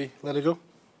Mayor, before we let it go?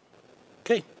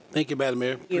 Okay. Thank you, Madam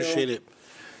Mayor. Appreciate it.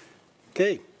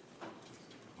 Okay.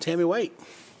 Tammy White.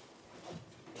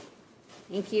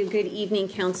 Thank you. Good evening,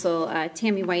 Council.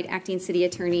 Tammy White, Acting City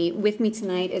Attorney. With me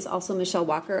tonight is also Michele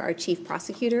Walker, our Chief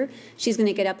Prosecutor. She's going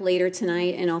to get up later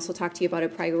tonight and also talk to you about a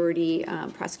priority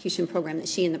prosecution program that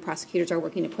she and the prosecutors are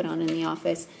working to put on in the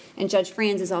office. And Judge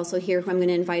Franz is also here, who I'm going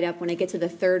to invite up when I get to the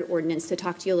third ordinance to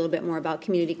talk to you a little bit more about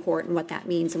community court and what that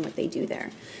means and what they do there.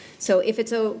 So if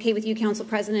it's okay with you, Council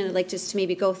President, I'd like just to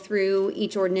maybe go through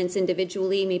each ordinance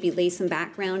individually, maybe lay some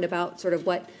background about sort of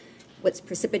what's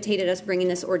precipitated us bringing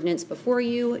this ordinance before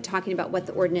you, talking about what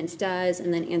the ordinance does,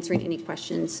 and then answering any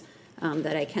questions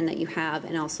that you have,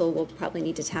 and also we'll probably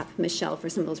need to tap Michele for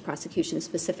some of those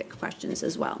prosecution-specific questions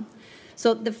as well.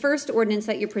 So the first ordinance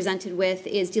that you're presented with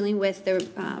is dealing with the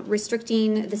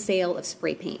restricting the sale of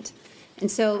spray paint. And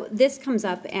so this comes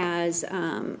up as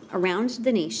around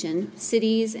the nation,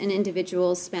 cities and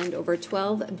individuals spend over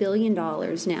 $12 billion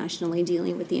nationally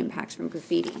dealing with the impacts from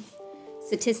graffiti.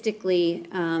 Statistically,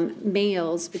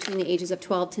 males between the ages of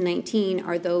 12 to 19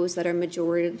 are those that are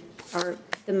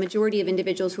the majority of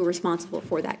individuals who are responsible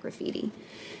for that graffiti.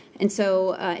 And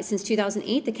so since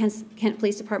 2008, the Kent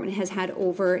Police Department has had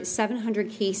over 700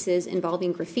 cases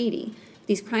involving graffiti.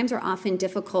 These crimes are often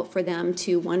difficult for them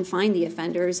to, one, find the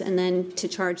offenders and then to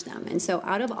charge them. And so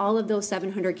out of all of those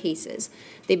 700 cases,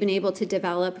 they've been able to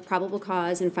develop probable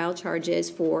cause and file charges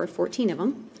for 14 of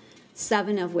them,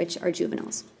 7 of which are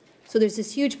juveniles. So there's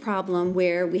this huge problem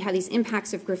where we have these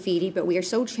impacts of graffiti, but we are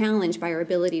so challenged by our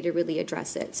ability to really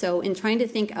address it. So in trying to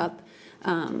think up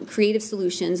creative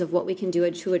solutions of what we can do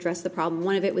to address the problem,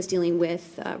 one of it was dealing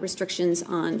with restrictions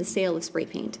on the sale of spray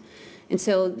paint. And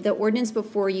so the ordinance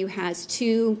before you has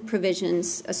 2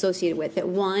 provisions associated with it.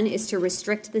 One is to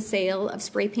restrict the sale of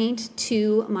spray paint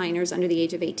to minors under the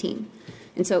age of 18.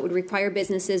 And so it would require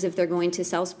businesses, if they're going to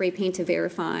sell spray paint, to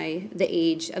verify the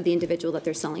age of the individual that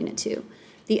they're selling it to.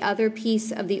 The other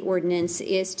piece of the ordinance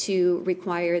is to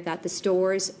require that the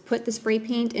stores put the spray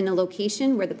paint in a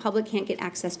location where the public can't get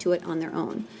access to it on their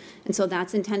own. And so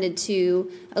that's intended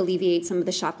to alleviate some of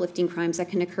the shoplifting crimes that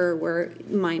can occur where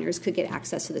minors could get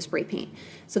access to the spray paint.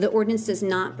 So the ordinance does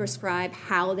not prescribe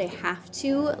how they have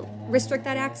to restrict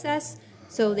that access.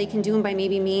 So they can do them by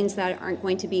maybe means that aren't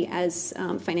going to be as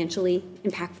financially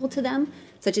impactful to them,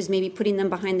 such as maybe putting them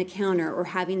behind the counter or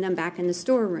having them back in the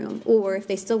storeroom. Or if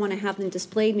they still want to have them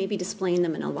displayed, maybe displaying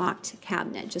them in a locked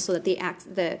cabinet, just so that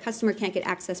the customer can't get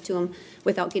access to them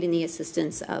without getting the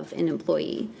assistance of an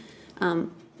employee.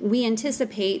 We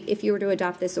anticipate, if you were to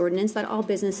adopt this ordinance, that all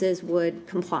businesses would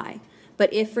comply.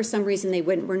 But if for some reason they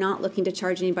wouldn't, we're not looking to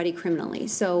charge anybody criminally.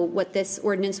 So what this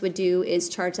ordinance would do is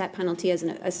charge that penalty as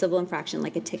a civil infraction,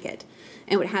 like a ticket,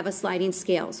 and would have a sliding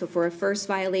scale. So for a first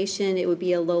violation, it would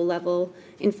be a low-level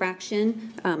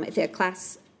infraction. If a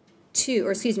class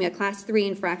 3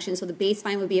 infraction, so the base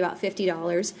fine would be about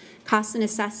 $50. Costs and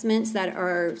assessments that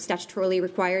are statutorily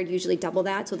required usually double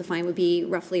that, so the fine would be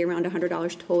roughly around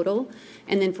 $100 total.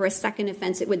 And then for a second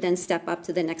offense, it would then step up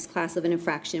to the next class of an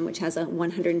infraction, which has a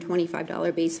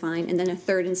 $125 base fine, and then a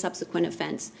third and subsequent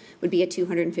offense would be a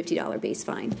 $250 base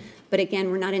fine. But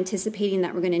again, we're not anticipating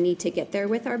that we're going to need to get there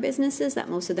with our businesses, that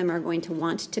most of them are going to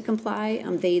want to comply.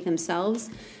 They themselves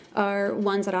are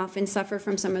ones that often suffer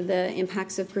from some of the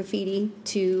impacts of graffiti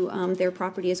to their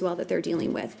property as well that they're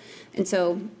dealing with. And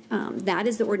so that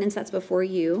is the ordinance that's before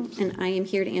you, and I am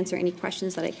here to answer any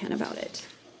questions that I can about it.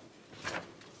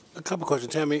 A couple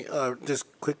questions, Tammy. Just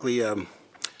quickly,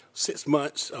 6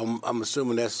 months, I'm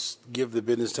assuming that's give the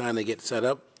business time to get set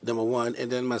up, number one. And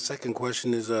then my second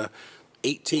question is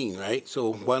 18, right?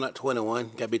 So why not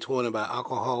 21? Got to be 21 by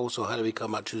alcohol, so how do we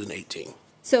come out choosing 18?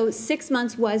 So 6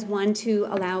 months was one to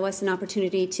allow us an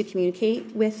opportunity to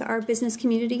communicate with our business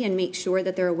community and make sure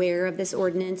that they're aware of this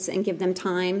ordinance and give them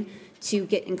time to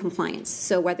get in compliance.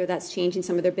 So whether that's changing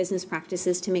some of their business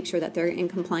practices to make sure that they're in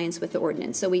compliance with the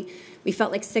ordinance. So we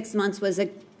felt like 6 months was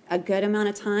a good amount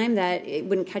of time that it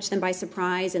wouldn't catch them by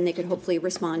surprise and they could hopefully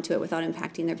respond to it without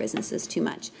impacting their businesses too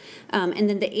much. And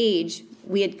then the age,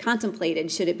 we had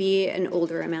contemplated, should it be an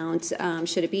older amount?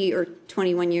 Should it be or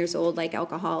 21 years old like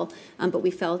alcohol? But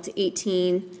we felt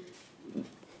 18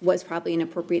 was probably an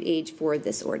appropriate age for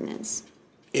this ordinance.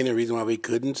 Any reason why we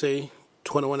couldn't say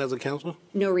 21 as a council?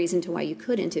 No reason to why you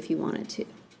couldn't if you wanted to.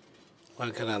 Well,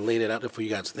 I kind of laid it out there for you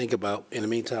guys to think about. In the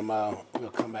meantime,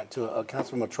 we'll come back to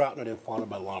Councilmember Troutner, then followed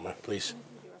by Larmer, please.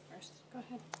 Go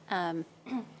ahead.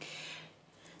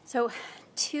 So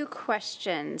 2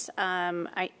 questions. I'm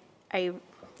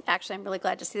really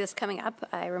glad to see this coming up.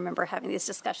 I remember having these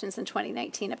discussions in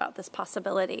 2019 about this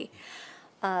possibility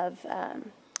of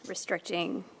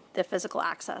restricting the physical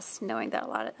access, knowing that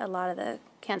a lot of the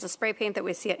cans of spray paint that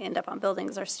we see end up on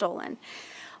buildings are stolen.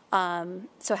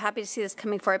 So happy to see this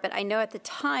coming forward, but I know at the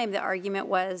time the argument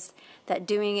was that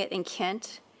doing it in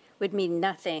Kent would mean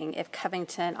nothing if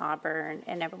Covington, Auburn,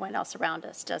 and everyone else around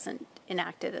us doesn't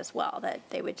enact it as well, that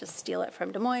they would just steal it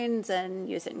from Des Moines and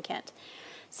use it in Kent.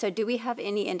 So do we have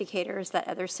any indicators that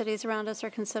other cities around us are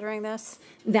considering this?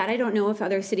 That I don't know if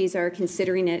other cities are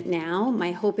considering it now.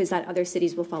 My hope is that other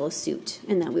cities will follow suit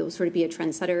and that we will sort of be a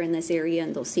trendsetter in this area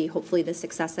and they'll see hopefully the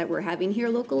success that we're having here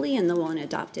locally and they'll want to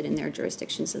adopt it in their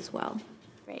jurisdictions as well.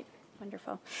 Great.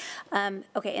 Wonderful.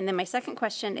 Okay, and then my second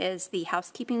question is the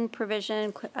housekeeping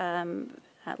provision,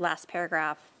 last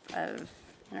paragraph,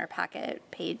 in our packet,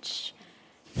 page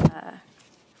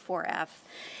 4F.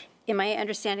 Am I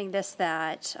understanding this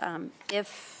that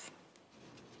if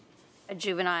a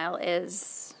juvenile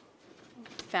is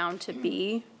found to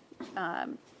be, I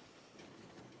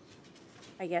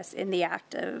guess, in the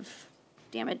act of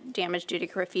damage due to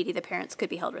graffiti, the parents could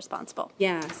be held responsible?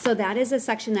 Yeah, so that is a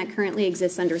section that currently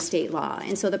exists under state law.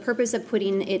 And so the purpose of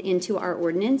putting it into our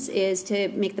ordinance is to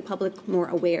make the public more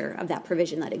aware of that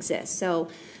provision that exists. So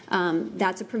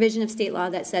that's a provision of state law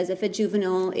that says if a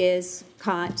juvenile is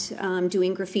caught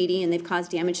doing graffiti and they've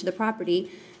caused damage to the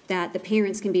property, that the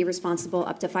parents can be responsible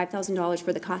up to $5,000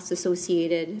 for the costs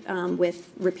associated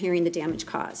with repairing the damage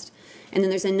caused. And then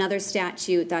there's another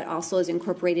statute that also is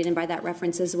incorporated in by that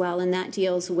reference as well, and that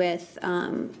deals with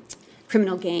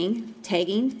criminal gang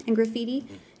tagging and graffiti.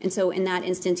 And so in that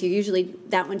instance,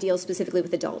 that one deals specifically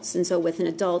with adults. And so with an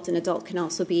adult can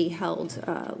also be held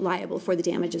liable for the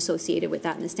damage associated with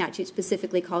that. And the statute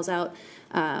specifically calls out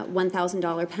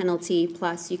 $1,000 penalty,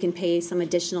 plus you can pay some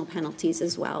additional penalties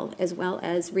as well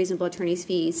as reasonable attorney's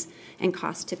fees and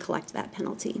costs to collect that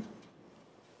penalty.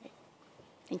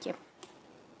 Thank you.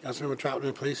 Councilmember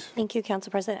Troutman, please. Thank you, Council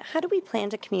President. How do we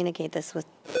plan to communicate this with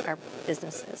our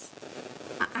businesses?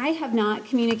 I have not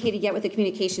communicated yet with the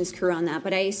communications crew on that,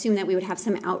 but I assume that we would have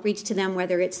some outreach to them,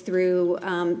 whether it's through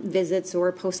visits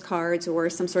or postcards or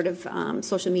some sort of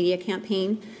social media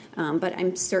campaign. But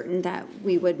I'm certain that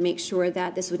we would make sure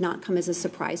that this would not come as a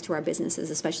surprise to our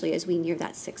businesses, especially as we near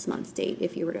that 6-month date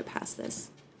if you were to pass this.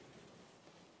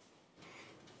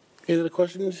 Any other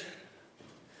questions?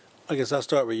 I guess I'll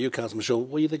start with you, Councilman Michele.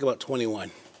 What do you think about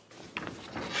 21?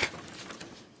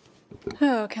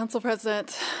 Oh, Council President,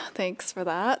 thanks for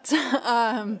that.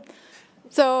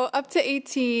 So up to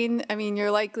 18, I mean,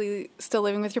 you're likely still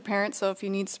living with your parents, so if you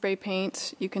need spray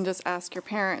paint, you can just ask your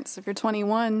parents. If you're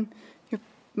 21, you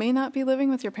may not be living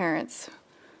with your parents.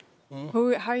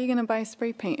 How are you going to buy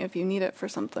spray paint if you need it for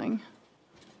something?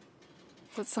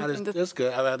 That's something that's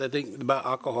good. I think about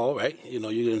alcohol, right? You know,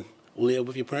 you can live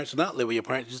with your parents or not live with your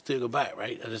parents, just still go back,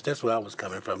 right? That's where I was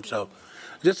coming from. So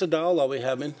just a dialogue we're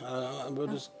having. We'll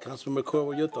just, Councilman McCoy,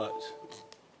 what are your thoughts?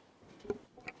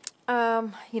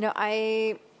 You know,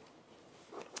 I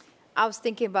was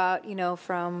thinking about, you know,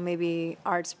 from maybe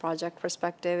arts project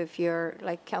perspective, if you're,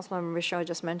 like Councilmember Michele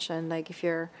just mentioned, like if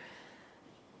you're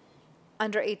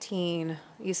under 18,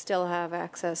 you still have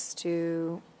access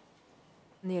to,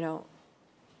 you know,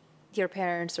 your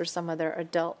parents or some other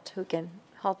adult who can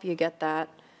help you get that.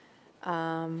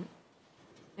 And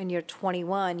you're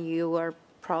 21, you are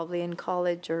probably in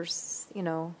college or, you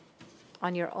know,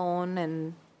 on your own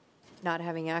and not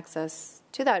having access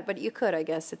to that. But you could, I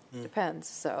guess. It depends.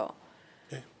 So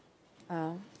okay.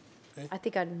 I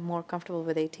think I'm more comfortable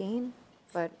with 18.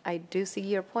 But I do see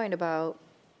your point about,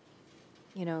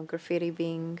 you know, graffiti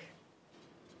being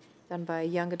done by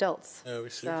young adults. Yeah, we're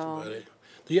serious about it.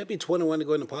 Do you have to be 21 to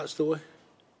go in the pot store?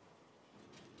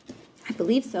 I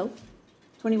believe so.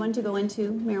 21 to go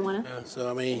into marijuana? So,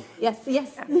 I mean... Yes.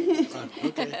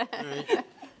 Okay, all right.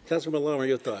 Councilman Malone,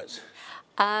 your thoughts?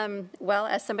 Well,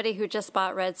 as somebody who just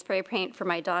bought red spray paint for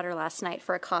my daughter last night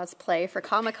for a cosplay for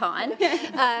Comic-Con...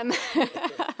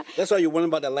 That's why you're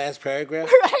wondering about that last paragraph?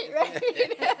 Right.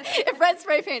 If red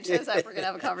spray paint shows up, we're going to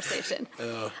have a conversation.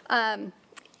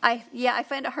 I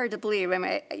find it hard to believe. I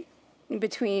mean,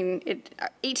 between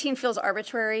 18 feels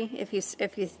arbitrary if you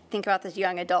think about this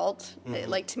young adult.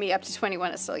 Like, to me, up to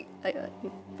 21 is still a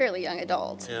fairly young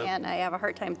adult, and I have a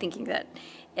hard time thinking that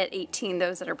at 18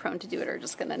 those that are prone to do it are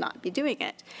just going to not be doing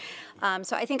it.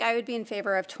 So I think I would be in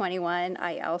favor of 21.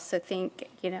 I also think,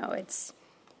 you know,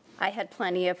 I had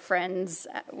plenty of friends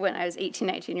when I was 18,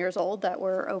 19 years old that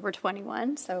were over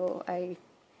 21, so I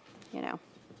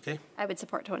would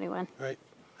support 21. All right.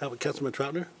 How about Councilman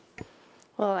Troutner?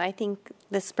 Well, I think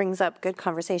this brings up good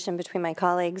conversation between my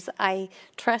colleagues. I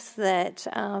trust that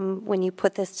when you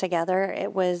put this together,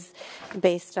 it was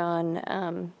based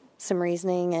on some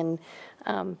reasoning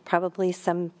and probably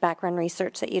some background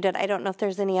research that you did. I don't know if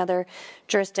there's any other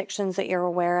jurisdictions that you're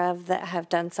aware of that have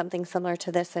done something similar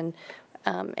to this, and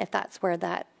if that's where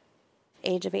that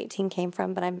age of 18 came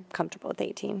from, but I'm comfortable with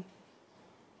 18.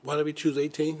 Why did we choose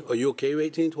 18? Are you okay with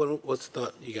 18? What's the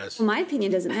thought, you guys? Well, my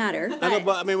opinion doesn't matter. I know,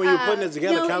 but I mean, when you're putting it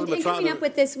together, in coming up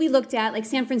with this, we looked at, like,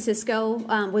 San Francisco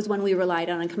was one we relied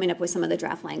on coming up with some of the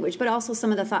draft language, but also some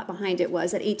of the thought behind it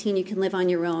was at 18 you can live on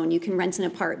your own, you can rent an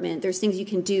apartment, there's things you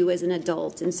can do as an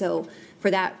adult, and so for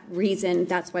that reason,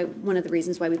 that's why one of the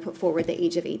reasons why we put forward the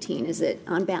age of 18 is it,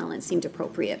 on balance, seemed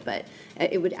appropriate, but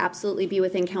it would absolutely be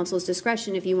within council's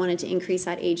discretion. If you wanted to increase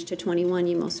that age to 21,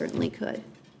 you most certainly could.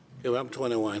 Yeah, well, I'm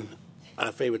 21.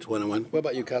 I favor 21. What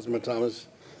about you, Councilman Thomas?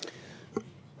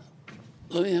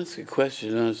 Let me ask a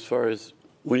question as far as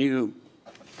when you,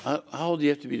 how old do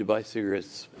you have to be to buy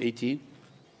cigarettes? 18?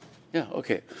 Yeah,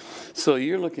 okay. So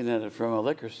you're looking at it from a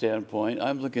liquor standpoint.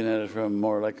 I'm looking at it from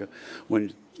more like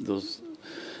when those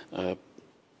up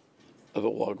at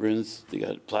Walgreens, they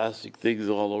got plastic things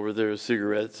all over there,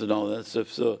 cigarettes and all that stuff.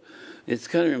 So it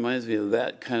kind of reminds me of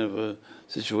that kind of a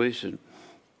situation.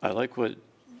 I like what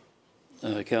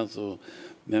Council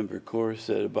Member Corr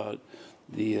said about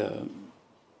the,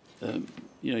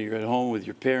 you're at home with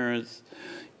your parents,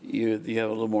 you have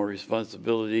a little more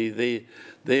responsibility.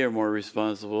 They are more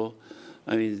responsible.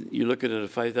 I mean, you're looking at a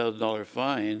 $5,000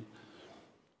 fine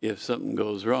if something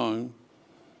goes wrong.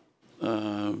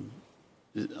 I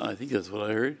think that's what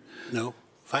I heard. No,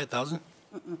 5,000?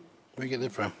 Where you get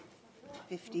it from?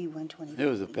 50, 120. It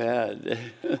was a pad.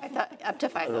 I thought up to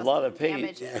 5,000. A lot of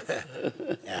paint.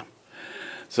 Yeah.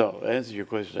 So, answer your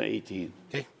question at 18.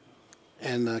 Okay.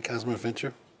 And Councilman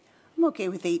Fincher? I'm okay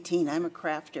with 18. I'm a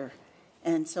crafter.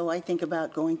 And so I think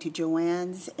about going to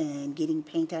Joann's and getting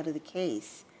paint out of the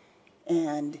case.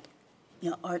 And,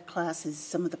 art classes,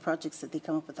 some of the projects that they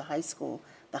come up with the high school.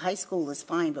 The high school is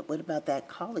fine, but what about that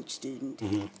college student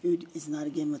who is not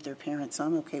again with their parents? So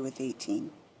I'm okay with 18.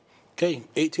 Okay,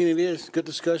 18 it is. Good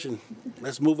discussion.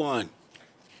 Let's move on.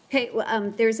 Okay,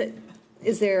 well,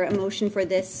 is there a motion for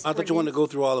this? I thought you wanted to go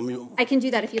through all of them. I can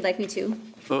do that if you'd like me to.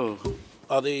 Oh.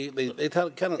 Are they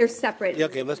kind of... They're separate. Yeah,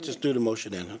 okay, let's just do the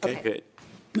motion then, okay? Okay.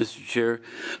 Mr. Chair,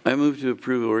 I move to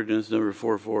approve ordinance number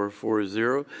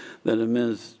 4440 that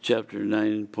amends Chapter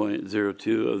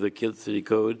 9.02 of the Kidd City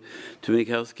Code to make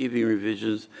housekeeping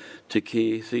revisions to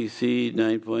KCC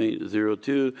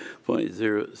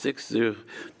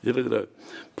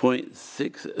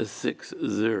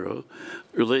 9.02.060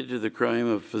 related to the crime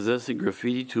of possessing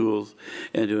graffiti tools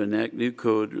and to enact new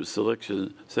code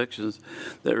sections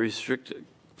that restrict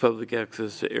public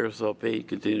access to aerosol paint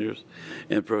containers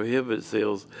and prohibit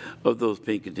sales of those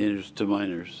paint containers to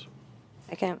minors.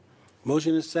 Second.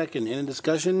 Motion is second. Any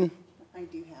discussion? I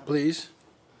do have. Please.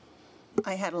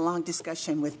 I had a long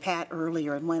discussion with Pat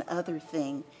earlier, and one other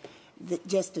thing that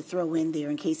just to throw in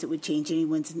there in case it would change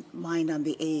anyone's mind on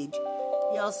the age.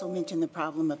 He also mentioned the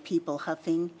problem of people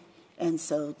huffing, and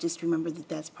so just remember that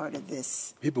that's part of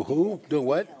this. People who? Doing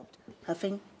what?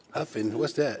 Huffing. Huffing.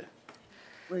 What's that?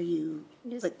 Where you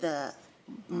put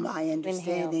my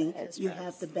understanding, you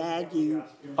have the bag,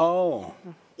 Oh.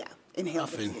 Yeah, inhale.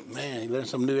 Huffing. Man, you learn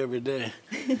something new every day.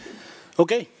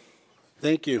 Okay.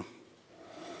 Thank you.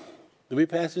 Did we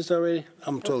pass this already?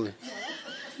 I'm totally.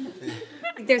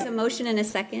 There's a motion and a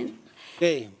second.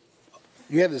 Hey,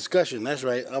 you had a discussion. That's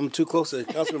right. I'm too close to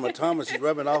Councilmember Thomas. He's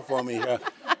rubbing off on me here.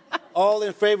 All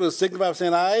in favor, signify by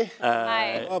saying aye.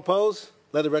 Aye. All opposed?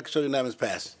 Let the record show unanimous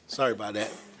pass. Sorry about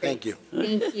that. Thank you.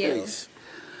 Thank you. Please.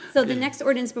 So the next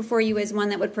ordinance before you is one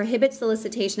that would prohibit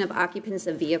solicitation of occupants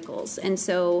of vehicles. And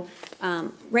so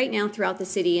right now throughout the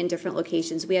city in different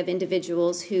locations, we have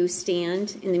individuals who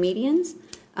stand in the medians,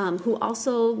 who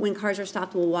also, when cars are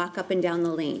stopped, will walk up and down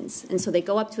the lanes. And so they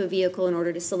go up to a vehicle in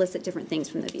order to solicit different things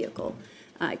from the vehicle.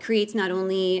 It creates not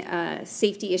only a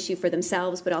safety issue for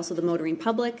themselves, but also the motoring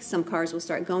public. Some cars will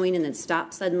start going and then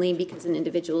stop suddenly because an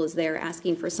individual is there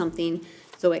asking for something.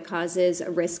 So it causes a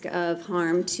risk of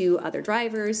harm to other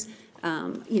drivers.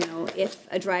 If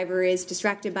a driver is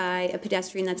distracted by a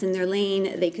pedestrian that's in their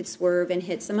lane, they could swerve and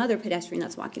hit some other pedestrian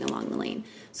that's walking along the lane.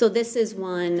 So this is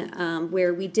one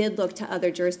where we did look to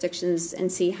other jurisdictions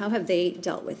and see how have they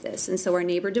dealt with this. And so our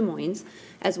neighbor Des Moines,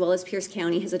 as well as Pierce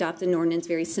County, has adopted an ordinance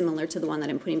very similar to the one that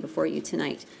I'm putting before you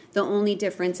tonight. The only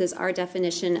difference is our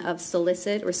definition of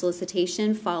solicit or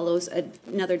solicitation follows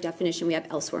another definition we have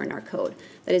elsewhere in our code.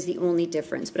 That is the only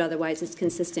difference, but otherwise it's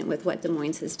consistent with what Des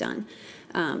Moines has done.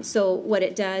 So what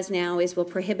it does now is will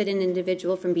prohibit an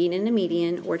individual from being in a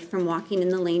median or from walking in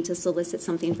the lane to solicit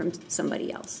something from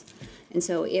somebody else. And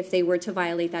so if they were to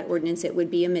violate that ordinance, it would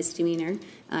be a misdemeanor.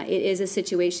 It is a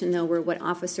situation, though, where what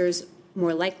officers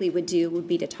more likely would do would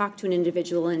be to talk to an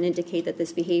individual and indicate that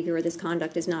this behavior or this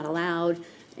conduct is not allowed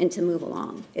and to move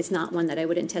along. It's not one that I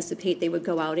would anticipate they would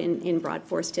go out in broad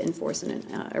force to enforce and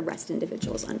arrest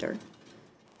individuals under.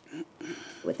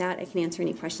 With that, I can answer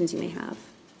any questions you may have.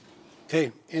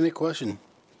 Okay, any question?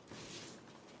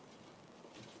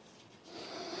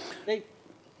 Hey.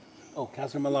 Oh,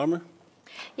 Councilman Larmer?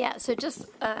 Yeah, so just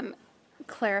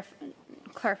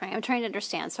clarifying, I'm trying to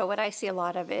understand. So what I see a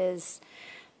lot of is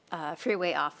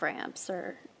freeway off-ramps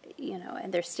or,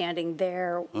 and they're standing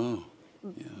there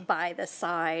by the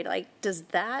side. Like, does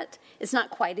that, it's not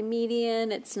quite a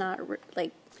median. It's not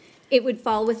like, It would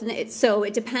fall within it, so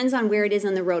it depends on where it is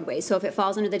on the roadway. So if it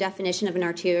falls under the definition of an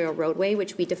arterial roadway,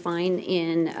 which we define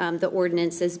in the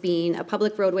ordinance as being a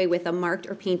public roadway with a marked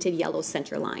or painted yellow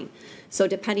center line. So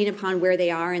depending upon where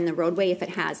they are in the roadway, if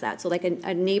it has that. So like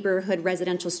a neighborhood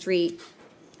residential street,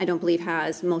 I don't believe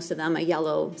has, most of them, a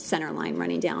yellow center line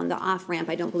running down. The off-ramp,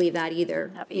 I don't believe that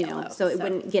either, so it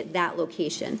wouldn't get that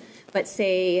location. But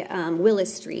say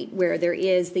Willis Street, where there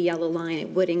is the yellow line,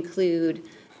 it would include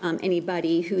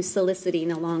anybody who's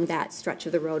soliciting along that stretch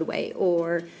of the roadway.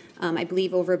 Or I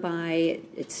believe over by,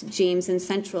 it's James and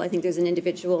Central, I think there's an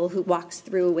individual who walks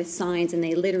through with signs and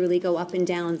they literally go up and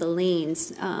down the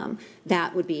lanes.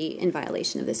 That would be in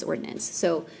violation of this ordinance.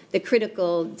 So the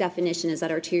critical definition is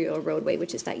that arterial roadway,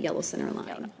 which is that yellow center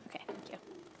line. Okay, thank you.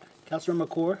 Councilor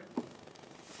McCord?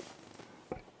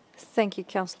 Thank you,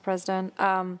 Council President.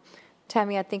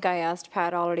 Tammy, I think I asked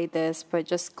Pat already this, but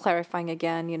just clarifying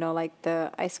again, like the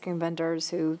ice cream vendors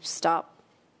who stop,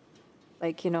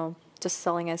 like, just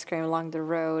selling ice cream along the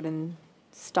road and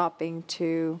stopping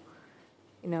to,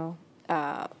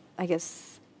 I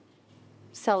guess,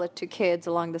 sell it to kids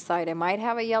along the side. It might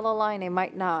have a yellow line, it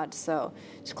might not. So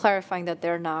just clarifying that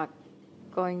they're not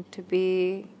going to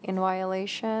be in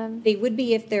violation? They would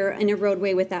be if they're in a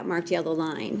roadway with that marked yellow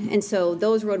line. And so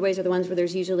those roadways are the ones where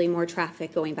there's usually more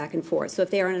traffic going back and forth. So if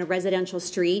they are on a residential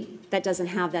street that doesn't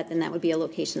have that, then that would be a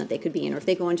location that they could be in. Or if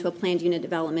they go into a planned unit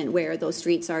development where those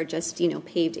streets are just,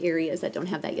 paved areas that don't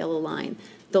have that yellow line,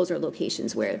 those are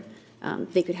locations where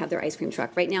they could have their ice cream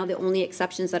truck. Right now, the only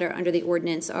exceptions that are under the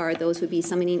ordinance are those who would be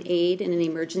summoning aid in an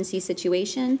emergency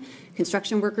situation,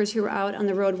 construction workers who are out on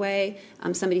the roadway,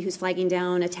 somebody who's flagging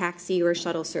down a taxi or a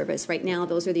shuttle service. Right now,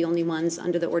 those are the only ones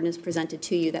under the ordinance presented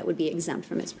to you that would be exempt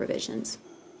from its provisions.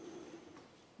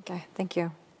 Okay, thank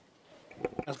you.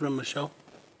 Councilmember Michele?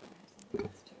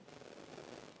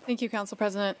 Thank you, Council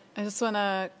President. I just want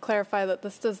to clarify that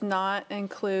this does not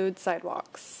include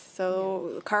sidewalks.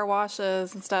 So car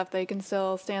washes and stuff, they can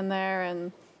still stand there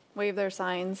and wave their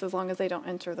signs as long as they don't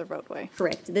enter the roadway.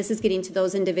 Correct. This is getting to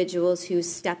those individuals who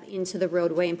step into the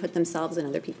roadway and put themselves and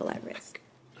other people at risk.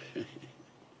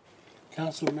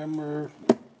 Councilmember,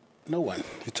 no one.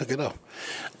 He took it off.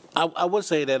 I would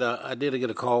say that I did get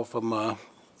a call from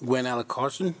Gwen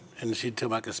Allocation, and she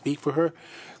told me I could speak for her.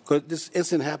 Because this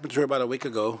incident happened to her about a week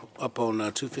ago up on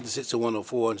 256 and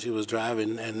 104, and she was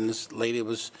driving, and this lady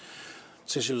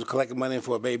said she was collecting money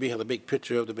for a baby, had a big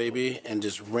picture of the baby, and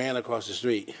just ran across the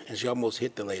street, and she almost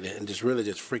hit the lady, and just really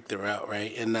freaked her out,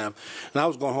 right? And I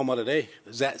was going home the other day,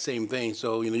 exact same thing.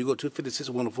 So, you go 256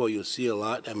 and 104, you'll see a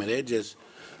lot. I mean, they're just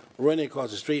running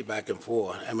across the street back and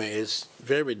forth. I mean, it's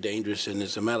very dangerous, and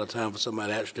it's a matter of time for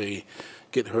somebody to actually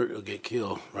get hurt or get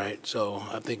killed, right? So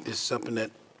I think this is something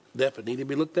that definitely need to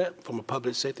be looked at from a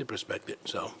public safety perspective.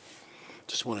 So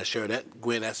just want to share that.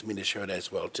 Gwen asked me to share that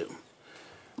as well, too.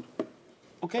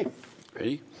 Okay.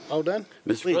 Ready? All done?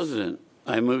 Mr. Please. President,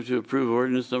 I move to approve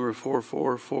ordinance number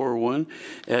 4441,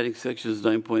 adding sections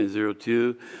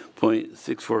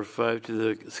 9.02.645 to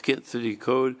the Skid City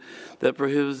Code that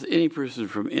prohibits any person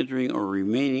from entering or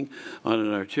remaining on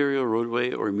an arterial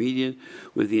roadway or median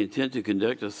with the intent to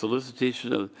conduct a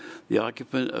solicitation of the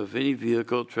occupant of any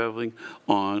vehicle traveling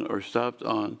on or stopped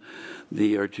on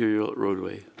the arterial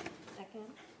roadway. Second.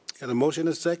 Got a motion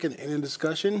and a second. Any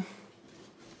discussion?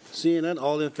 Seeing none,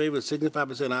 all in favor signify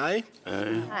by saying aye.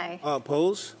 Aye. Aye. All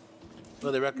opposed?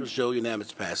 Well, the record show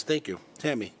unanimous pass. Thank you.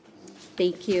 Tammy.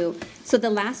 Thank you. So the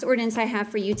last ordinance I have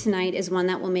for you tonight is one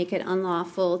that will make it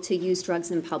unlawful to use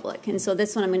drugs in public. And so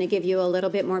this one, I'm going to give you a little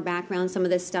bit more background. Some of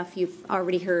this stuff you've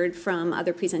already heard from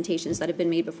other presentations that have been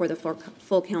made before the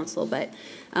full council. But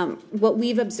what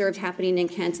we've observed happening in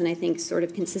Kent, and I think sort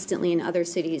of consistently in other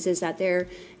cities, is that there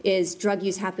is drug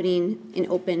use happening in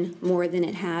open more than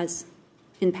it has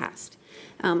in past.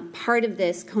 Part of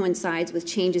this coincides with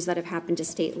changes that have happened to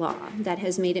state law that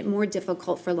has made it more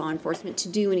difficult for law enforcement to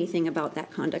do anything about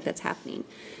that conduct that's happening.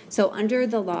 So under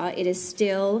the law, it is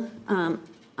still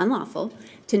unlawful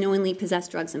to knowingly possess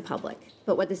drugs in public.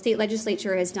 But what the state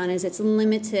legislature has done is it's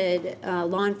limited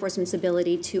law enforcement's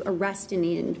ability to arrest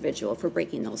any individual for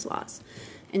breaking those laws.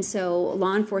 And so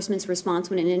law enforcement's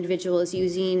response when an individual is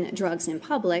using drugs in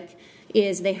public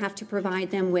is they have to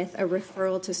provide them with a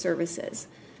referral to services.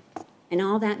 And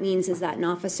all that means is that an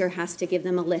officer has to give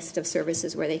them a list of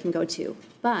services where they can go to.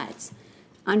 But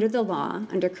under the law,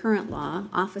 under current law,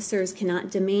 officers cannot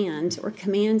demand or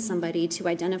command somebody to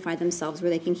identify themselves where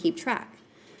they can keep track.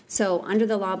 So under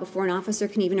the law, before an officer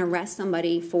can even arrest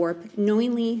somebody for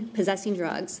knowingly possessing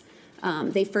drugs,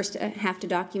 they first have to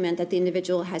document that the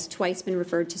individual has twice been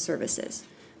referred to services.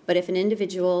 But if an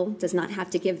individual does not have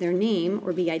to give their name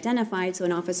or be identified so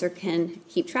an officer can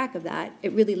keep track of that,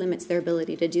 it really limits their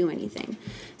ability to do anything.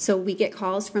 So we get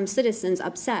calls from citizens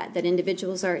upset that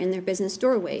individuals are in their business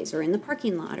doorways or in the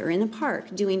parking lot or in a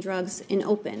park doing drugs in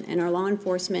open, and our law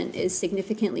enforcement is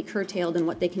significantly curtailed in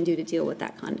what they can do to deal with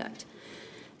that conduct.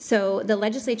 So the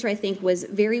legislature, I think, was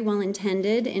very well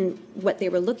intended in what they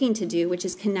were looking to do, which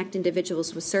is connect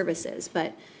individuals with services.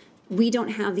 But we don't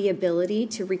have the ability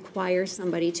to require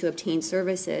somebody to obtain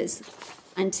services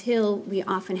until we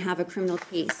often have a criminal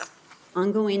case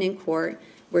ongoing in court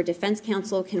where defense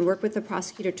counsel can work with the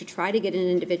prosecutor to try to get an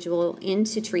individual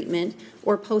into treatment,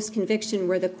 or post-conviction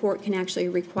where the court can actually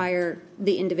require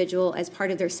the individual as part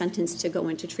of their sentence to go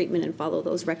into treatment and follow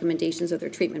those recommendations of their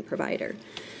treatment provider.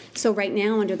 So right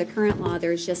now, under the current law,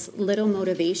 there's just little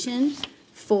motivation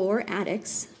for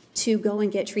addicts to go and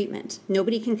get treatment.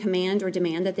 Nobody can command or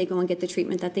demand that they go and get the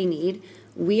treatment that they need.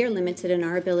 We are limited in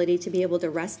our ability to be able to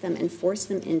arrest them and force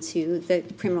them into the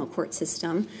criminal court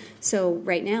system. So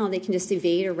right now, they can just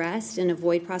evade arrest and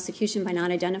avoid prosecution by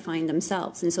not identifying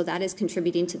themselves. And so that is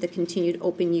contributing to the continued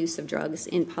open use of drugs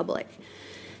in public.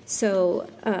 So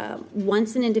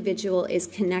once an individual is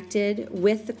connected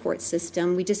with the court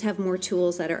system, we just have more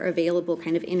tools that are available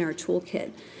kind of in our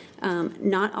toolkit.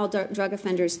 Not all drug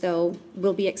offenders, though,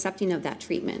 will be accepting of that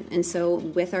treatment. And so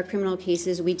with our criminal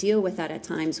cases, we deal with that at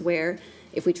times where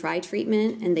if we try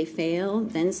treatment and they fail,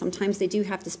 then sometimes they do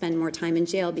have to spend more time in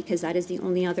jail because that is the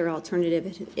only other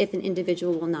alternative if an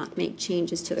individual will not make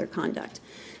changes to their conduct.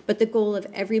 But the goal of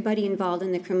everybody involved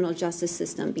in the criminal justice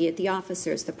system, be it the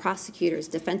officers, the prosecutors,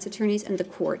 defense attorneys, and the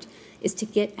court, is to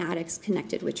get addicts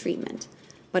connected with treatment.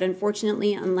 But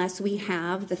unfortunately, unless we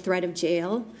have the threat of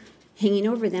jail hanging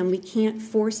over them, we can't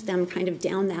force them kind of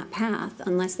down that path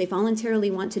unless they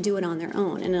voluntarily want to do it on their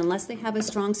own. And unless they have a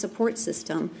strong support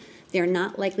system, they're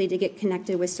not likely to get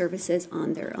connected with services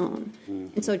on their own.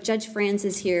 And so Judge Franz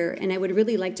is here, and I would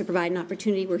really like to provide an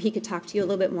opportunity where he could talk to you a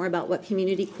little bit more about what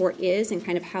community court is and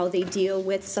kind of how they deal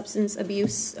with substance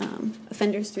abuse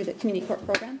offenders through the community court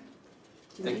program.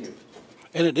 Thank you.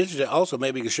 In addition to also,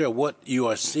 maybe you can share what you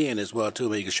are seeing as well, too.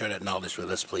 Maybe you can share that knowledge with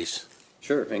us, please.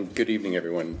 Sure, and good evening,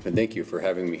 everyone, and thank you for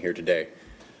having me here today.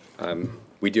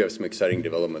 We do have some exciting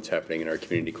developments happening in our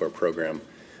community court program.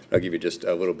 I'll give you just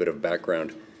a little bit of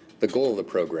background. The goal of the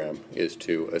program is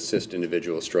to assist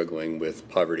individuals struggling with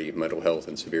poverty, mental health,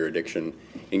 and severe addiction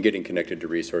in getting connected to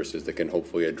resources that can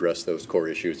hopefully address those core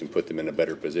issues and put them in a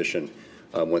better position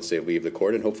once they leave the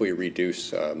court, and hopefully reduce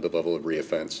the level of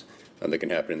reoffense that can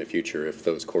happen in the future if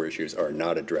those core issues are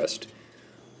not addressed.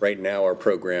 Right now, our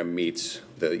program meets,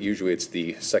 usually it's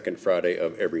the second Friday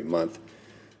of every month.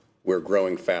 We're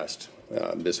growing fast.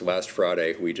 This last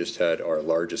Friday, we just had our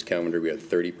largest calendar. We had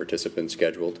 30 participants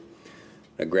scheduled.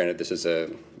 Now, granted, this is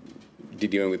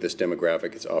dealing with this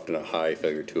demographic, it's often a high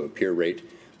failure to appear rate,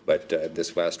 but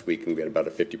this last week we had about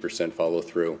a 50% follow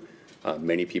through.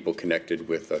 Many people connected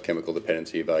with chemical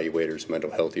dependency evaluators, mental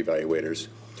health evaluators.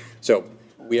 So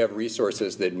we have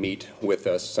resources that meet with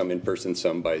us, some in person,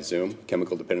 some by Zoom,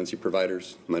 chemical dependency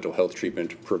providers, mental health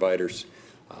treatment providers,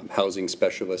 housing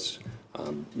specialists,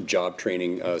 job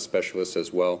training specialists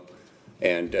as well.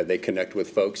 And they connect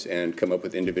with folks and come up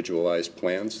with individualized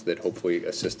plans that hopefully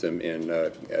assist them in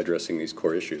addressing these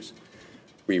core issues.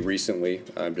 We recently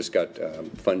just got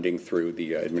funding through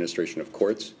the administration of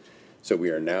courts. So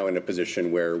we are now in a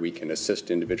position where we can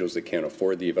assist individuals that can't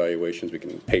afford the evaluations. We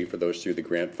can pay for those through the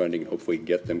grant funding and hopefully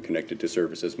get them connected to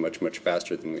services much, much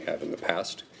faster than we have in the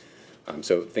past.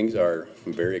 So things are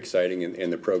very exciting in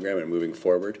the program and moving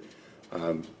forward.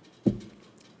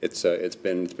 It's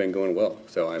been going well.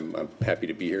 So I'm happy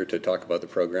to be here to talk about the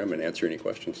program and answer any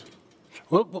questions.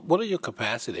 What are your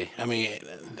capacity? I mean,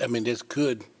 this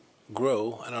could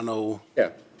grow. I don't know.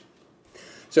 Yeah.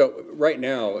 So right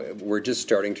now, we're just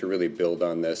starting to really build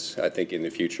on this. I think in the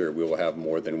future, we will have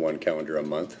more than one calendar a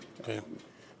month. Okay.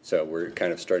 So we're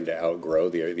kind of starting to outgrow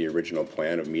the original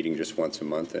plan of meeting just once a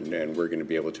month, and we're going to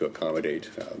be able to accommodate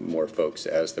more folks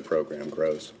as the program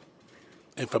grows.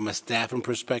 And from a staffing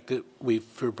perspective, we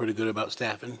feel pretty good about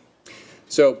staffing?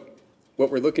 So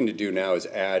what we're looking to do now is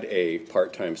add a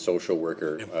part-time social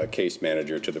worker case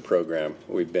manager to the program.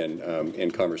 We've been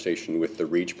in conversation with the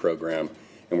REACH program,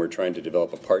 and we're trying to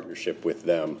develop a partnership with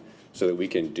them so that we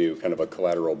can do kind of a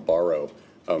collateral borrow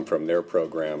from their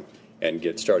program and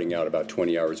get starting out about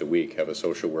 20 hours a week, have a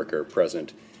social worker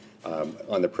present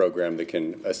on the program that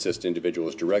can assist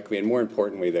individuals directly, and more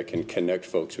importantly, that can connect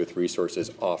folks with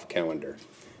resources off calendar.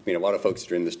 I mean, a lot of folks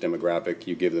that are in this demographic,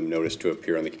 you give them notice to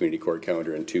appear on the community court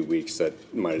calendar in 2 weeks,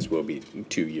 that might as well be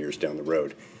 2 years down the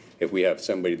road. If we have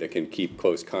somebody that can keep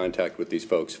close contact with these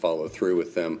folks, follow through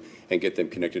with them, and get them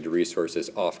connected to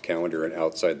resources off calendar and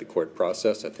outside the court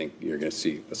process, I think you're going to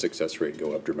see a success rate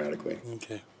go up dramatically.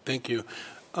 Okay, thank you.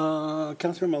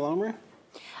 Councilmember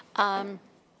Lommer?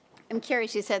 I'm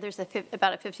curious, you said there's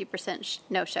about a 50%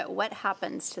 no-show. What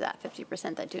happens to that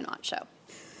 50% that do not show?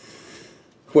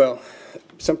 Well,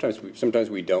 sometimes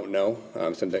we don't know.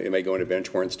 Sometimes it may go into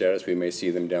bench warrant status. We may see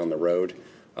them down the road.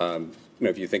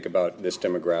 If you think about this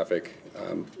demographic,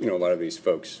 a lot of these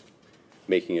folks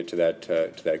making it to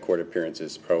that court appearance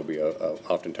is probably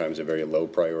oftentimes a very low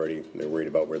priority. They're worried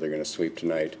about where they're going to sleep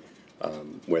tonight,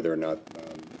 whether or not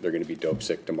they're going to be dope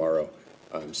sick tomorrow.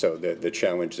 So the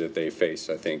challenge that they face,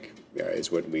 I think,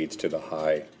 is what leads to the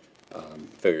high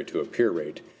failure to appear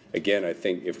rate. Again, I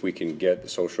think if we can get the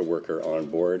social worker on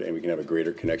board and we can have a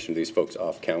greater connection to these folks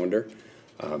off calendar,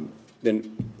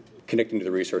 then connecting to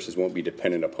the resources won't be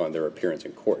dependent upon their appearance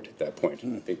in court at that point.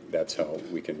 I think that's how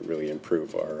we can really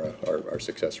improve our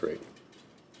success rate.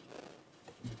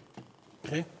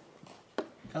 Okay.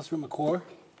 Councilman McCord?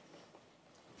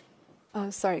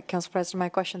 Sorry, Council President, my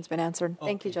question's been answered. Okay.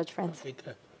 Thank you, Judge Friends. Okay,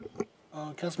 good.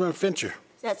 Councilmember Fincher?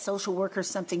 Is that social worker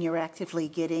something you're actively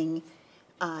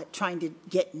trying to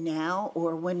get now,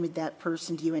 or when would that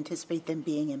person, do you anticipate them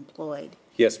being employed?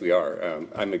 Yes, we are.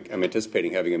 I'm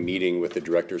anticipating having a meeting with the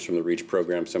directors from the REACH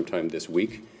program sometime this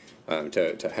week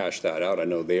to hash that out. I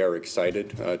know they are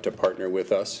excited to partner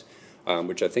with us,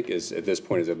 which I think is, at this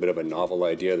point, is a bit of a novel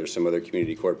idea. There's some other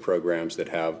community court programs that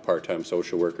have part-time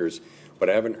social workers, but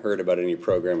I haven't heard about any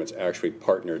program that's actually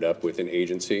partnered up with an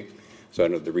agency. So I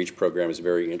know the REACH program is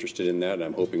very interested in that, and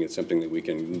I'm hoping it's something that we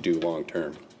can do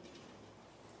long-term.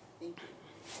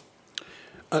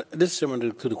 This is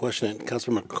similar to the question that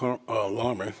Councilman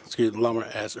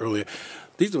Lommer asked earlier.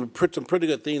 These are some pretty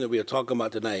good things that we are talking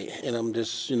about tonight, and I'm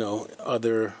just, are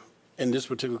there, in this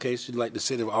particular case, like the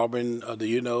city of Auburn, are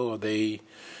they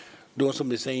doing some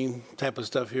of the same type of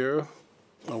stuff here?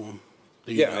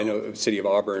 Yeah, I know the city of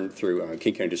Auburn through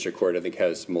King County District Court, I think,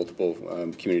 has multiple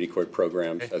community court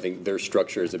programs. Okay. I think their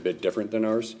structure is a bit different than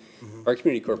ours. Mm-hmm. Our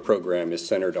community court program is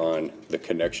centered on the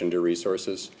connection to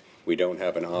resources. We don't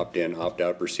have an opt-in,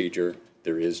 opt-out procedure.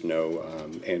 There is no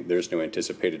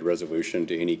anticipated resolution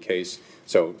to any case.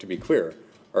 So to be clear,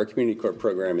 our community court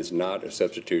program is not a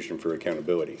substitution for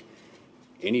accountability.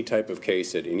 Any type of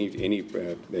case at any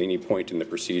point in the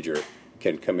procedure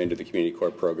can come into the community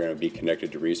court program and be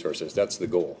connected to resources. That's the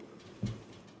goal.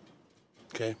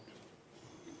 Okay.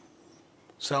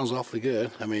 Sounds awfully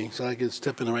good. I mean, so I could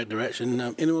step in the right direction.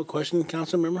 Any more questions,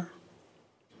 council member?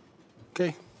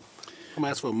 Okay. I'm going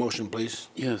to ask for a motion, please.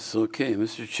 Yes, okay.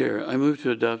 Mr. Chair, I move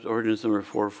to adopt ordinance number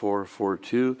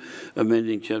 4442,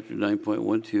 amending Chapter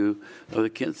 9.12 of the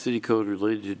Kent City Code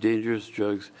related to dangerous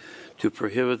drugs to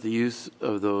prohibit the use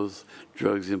of those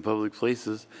drugs in public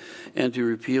places and to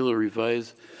repeal or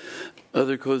revise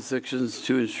other code sections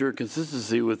to ensure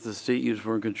consistency with the State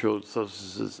Uniform Controlled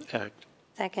Substances Act.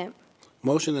 Second.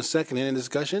 Motion and second. Any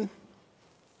discussion?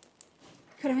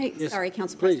 Could I, yes, sorry,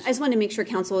 Council President, I just wanted to make sure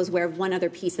Council is aware of one other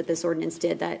piece that this ordinance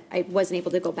did that I wasn't able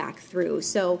to go back through.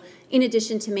 So in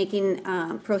addition to making,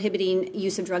 prohibiting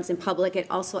use of drugs in public, it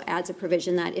also adds a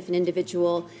provision that if an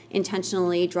individual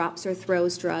intentionally drops or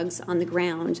throws drugs on the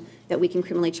ground, that we can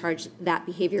criminally charge that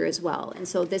behavior as well. And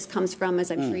so this comes from, as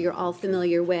I'm sure you're all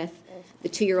familiar with, the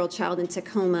 2-year-old child in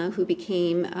Tacoma who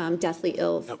became deathly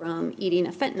ill from eating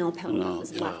a fentanyl pill that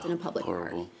was left in a public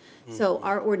park. So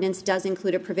our ordinance does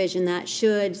include a provision that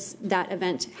should that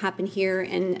event happen here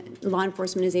and law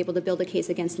enforcement is able to build a case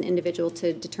against an individual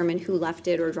to determine who left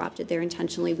it or dropped it there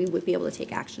intentionally, we would be able to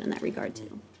take action in that regard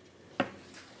too.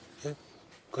 Okay.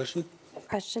 Question?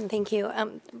 Question, thank you.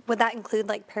 Would that include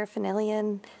like paraphernalia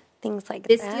and things like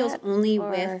this that? This deals only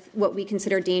with what we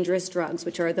consider dangerous drugs,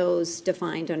 which are those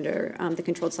defined under the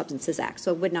Controlled Substances Act.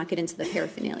 So it would not get into the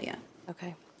paraphernalia.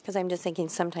 Okay. Because I'm just thinking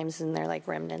sometimes in there like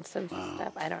remnants of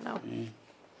stuff. I don't know.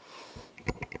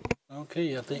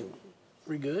 Okay, I think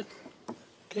we're good.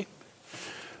 Okay.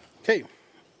 Okay. We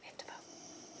have to vote.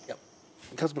 Yep.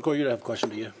 Councilman McCoy, you don't have a question,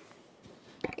 do you?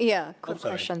 Yeah, quick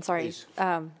question. Sorry.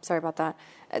 Sorry about that.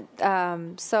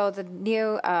 So the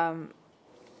new,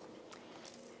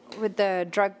 with the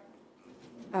drug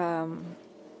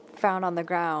found on the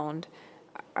ground,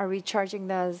 are we charging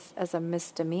those as a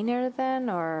misdemeanor then,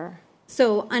 or?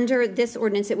 So under this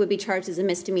ordinance, it would be charged as a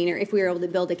misdemeanor if we were able to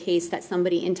build a case that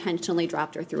somebody intentionally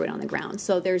dropped or threw it on the ground.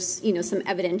 So there's, some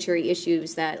evidentiary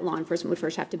issues that law enforcement would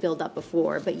first have to build up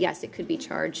before. But yes, it could be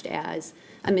charged as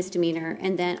a misdemeanor.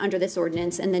 And then under this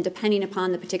ordinance, and then depending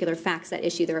upon the particular facts at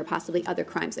issue, there are possibly other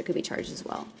crimes that could be charged as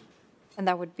well. And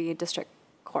that would be district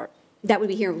court? That would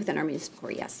be here within our municipal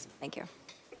court, yes. Thank you.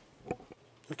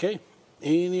 Okay.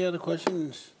 Any other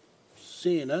questions?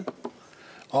 Seeing none.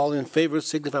 All in favor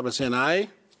signify by saying aye.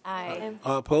 Aye.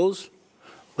 All opposed?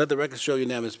 Let the record show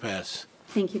unanimous pass.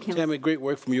 Thank you, Council. Tammy, great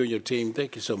work from you and your team.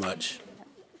 Thank you so much.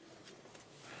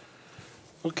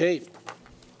 Okay.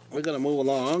 We're going to move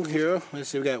along here. Let's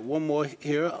see, we got one more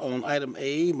here on item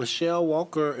A, Michele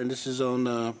Walker, and this is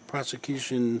on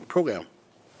prosecution program.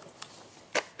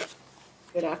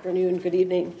 Good afternoon, good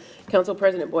evening, Council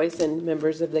President Boyce and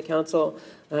members of the council.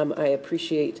 I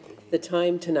appreciate the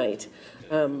time tonight.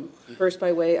 First,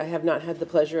 by way, I have not had the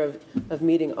pleasure of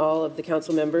meeting all of the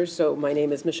council members, so my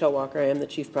name is Michele Walker. I am the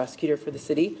chief prosecutor for the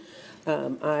city.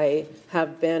 I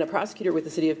have been a prosecutor with the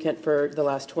city of Kent for the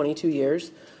last 22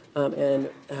 years. And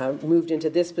moved into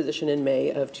this position in May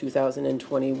of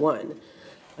 2021.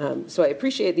 So I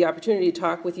appreciate the opportunity to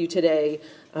talk with you today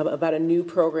about a new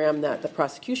program that the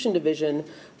prosecution division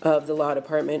of the law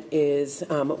department is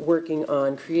working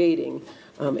on creating.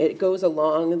 It goes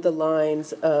along the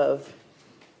lines of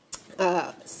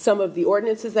some of the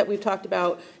ordinances that we've talked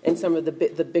about and some of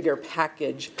the bigger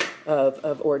package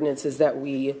of ordinances that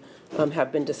we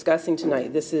have been discussing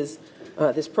tonight.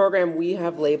 This program we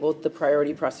have labeled the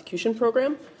Priority Prosecution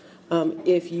Program.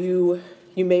 If you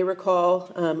may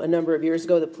recall, a number of years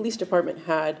ago, the police department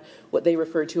had what they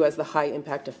referred to as the High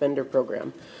Impact Offender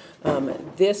Program.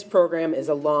 This program is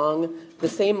along the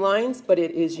same lines, but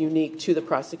it is unique to the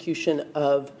prosecution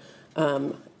of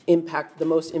the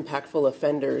most impactful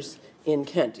offenders in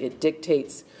Kent. It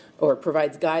dictates or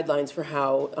provides guidelines for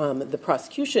how the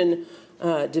prosecution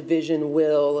division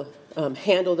will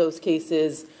handle those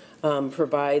cases,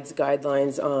 provides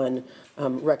guidelines on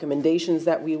recommendations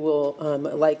that we will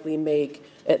likely make,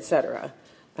 etc.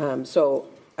 So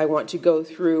I want to go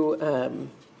through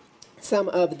some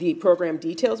of the program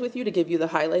details with you to give you the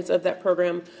highlights of that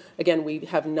program. Again, we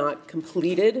have not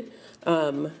completed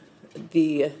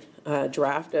the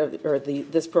draft or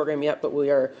this program yet, but we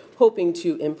are hoping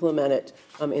to implement it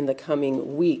in the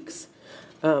coming weeks.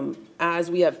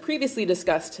 As we have previously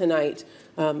discussed tonight,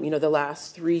 the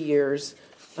last 3 years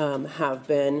have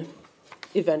been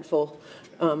eventful,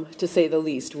 to say the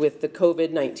least, with the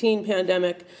COVID-19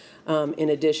 pandemic, in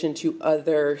addition to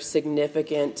other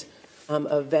significant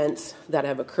events that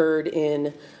have occurred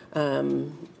in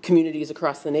communities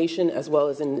across the nation, as well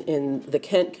as in the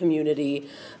Kent community.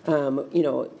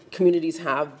 Communities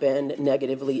have been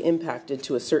negatively impacted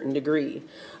to a certain degree.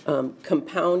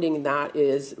 Compounding that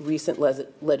is recent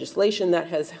legislation that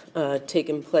has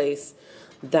taken place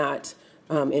that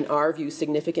in our view,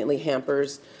 significantly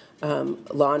hampers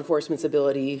law enforcement's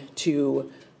ability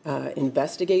to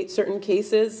investigate certain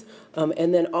cases,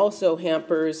 and then also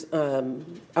hampers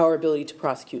our ability to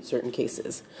prosecute certain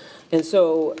cases. And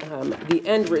so the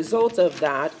end result of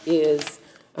that is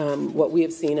what we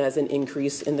have seen as an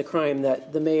increase in the crime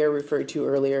that the mayor referred to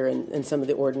earlier and some of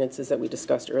the ordinances that we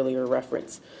discussed earlier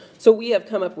reference. So we have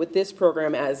come up with this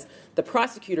program as the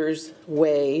prosecutor's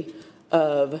way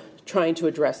of trying to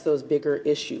address those bigger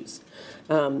issues.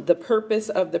 The purpose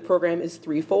of the program is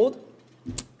threefold.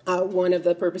 One of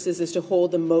the purposes is to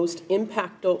hold the most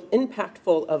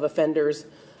impactful of offenders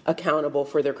accountable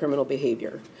for their criminal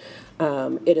behavior.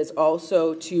 It is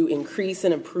also to increase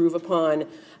and improve upon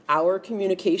our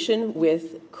communication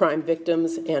with crime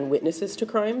victims and witnesses to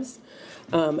crimes.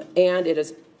 And it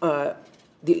is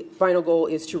the final goal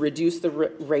is to reduce the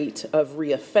rate of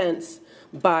reoffense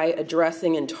by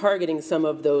addressing and targeting some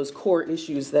of those core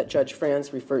issues that Judge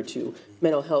Franz referred to,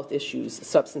 mental health issues,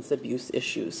 substance abuse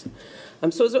issues.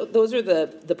 So those are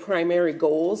the primary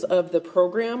goals of the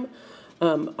program.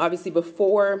 Obviously,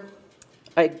 before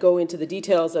I go into the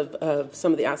details of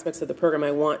some of the aspects of the program,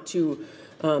 I want to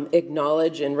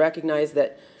acknowledge and recognize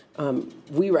that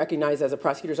we recognize as a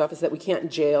prosecutor's office that we can't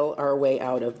jail our way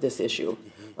out of this issue.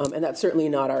 And that's certainly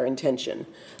not our intention.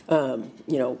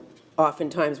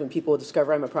 Oftentimes when people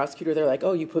discover I'm a prosecutor, they're like,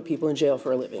 oh, you put people in jail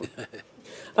for a living.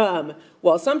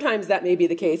 While sometimes that may be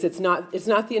the case, it's not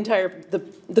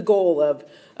the goal of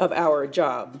our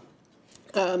job.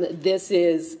 This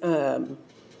is, we're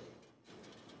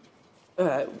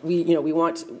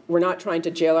not trying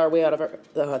to jail our way out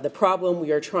of the problem.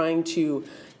 We are trying to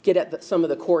get at some of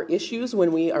the core issues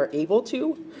when we are able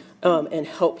to, and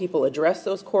help people address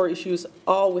those core issues,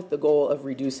 all with the goal of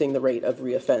reducing the rate of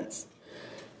reoffense.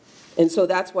 And so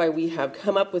that's why we have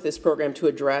come up with this program to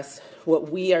address what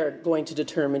we are going to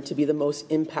determine to be the most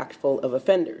impactful of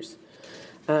offenders.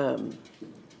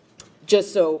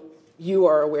 Just so you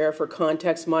are aware, for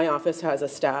context, my office has a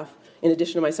staff, in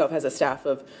addition to myself, has a staff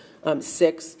of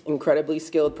 6 incredibly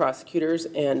skilled prosecutors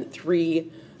and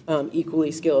 3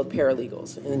 equally skilled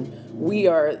paralegals. And we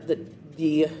are,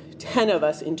 the 10 of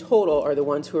us in total are the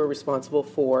ones who are responsible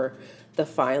for the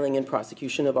filing and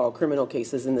prosecution of all criminal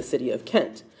cases in the city of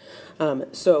Kent.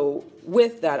 So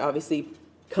with that, obviously,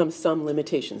 comes some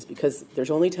limitations because there's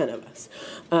only 10 of us.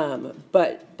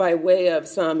 But by way of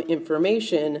some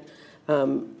information,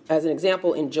 as an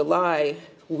example, in July,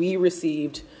 we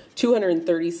received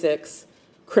 236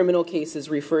 criminal cases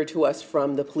referred to us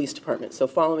from the police department. So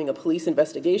following a police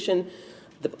investigation,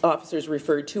 the officers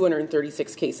referred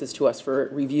 236 cases to us for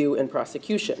review and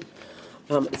prosecution.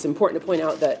 It's important to point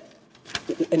out that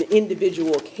an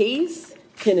individual case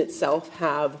can itself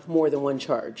have more than one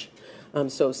charge.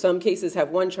 So some cases have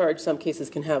one charge, some cases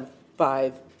can have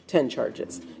 5, 10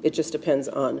 charges. It just depends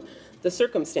on the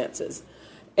circumstances.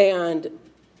 And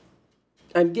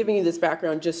I'm giving you this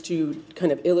background just to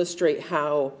kind of illustrate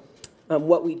how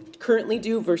what we currently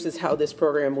do versus how this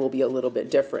program will be a little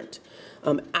bit different.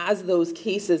 As those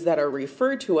cases that are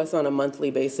referred to us on a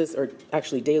monthly basis, or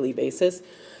actually daily basis,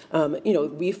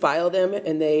 we file them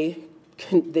and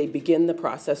they begin the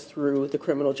process through the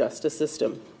criminal justice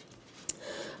system.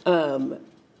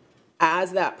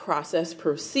 As that process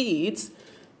proceeds,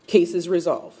 cases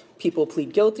resolve. People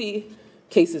plead guilty,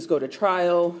 cases go to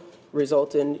trial,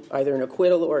 result in either an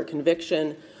acquittal or a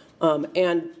conviction.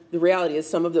 And the reality is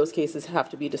some of those cases have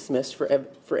to be dismissed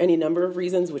for any number of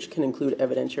reasons, which can include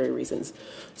evidentiary reasons.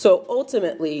 So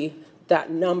ultimately, that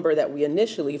number that we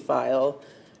initially file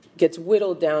gets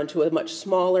whittled down to a much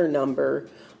smaller number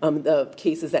of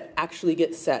cases that actually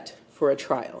get set for a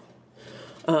trial.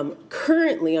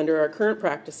 Currently, under our current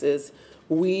practices,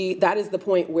 that is the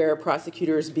point where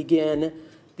prosecutors begin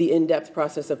the in-depth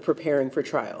process of preparing for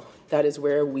trial. That is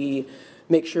where we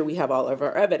make sure we have all of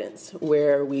our evidence,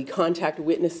 where we contact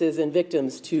witnesses and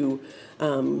victims to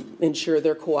ensure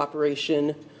their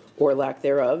cooperation or lack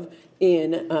thereof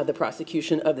in the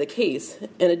prosecution of the case.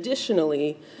 And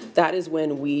additionally, that is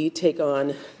when we take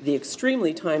on the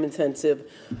extremely time-intensive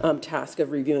task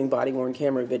of reviewing body-worn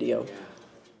camera video.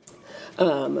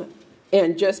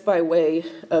 And just by way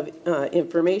of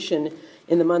information,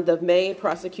 in the month of May,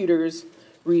 prosecutors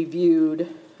reviewed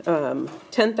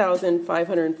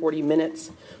 10,540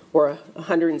 minutes or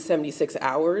 176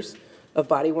 hours of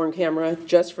body-worn camera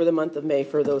just for the month of May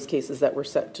for those cases that were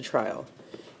set to trial.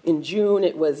 In June,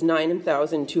 it was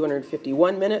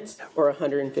 9,251 minutes or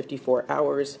 154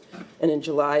 hours. And in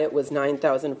July, it was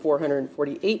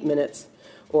 9,448 minutes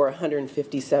or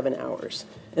 157 hours.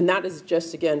 And that is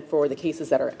just, again, for the cases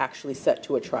that are actually set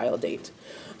to a trial date.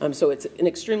 So it's an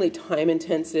extremely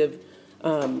time-intensive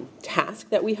task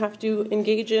that we have to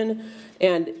engage in.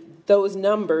 And those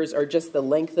numbers are just the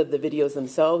length of the videos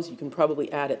themselves. You can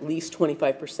probably add at least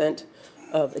 25%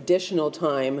 of additional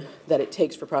time that it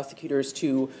takes for prosecutors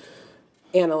to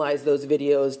analyze those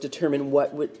videos, determine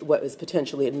what is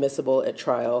potentially admissible at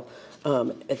trial,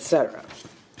 et cetera.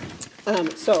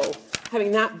 So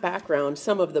having that background,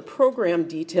 some of the program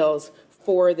details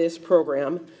for this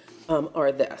program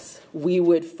are this. We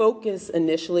would focus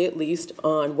initially, at least,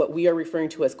 on what we are referring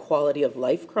to as quality of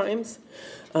life crimes.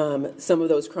 Some of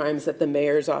those crimes that the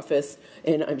mayor's office,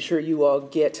 and I'm sure you all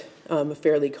get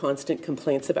fairly constant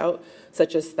complaints about,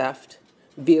 such as theft,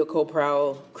 vehicle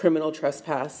prowl, criminal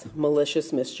trespass,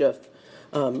 malicious mischief,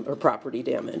 or property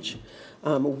damage.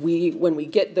 When we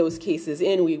get those cases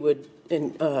in, we would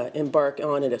embark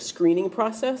on a screening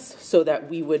process so that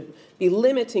we would be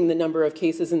limiting the number of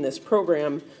cases in this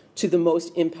program to the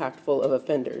most impactful of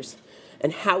offenders.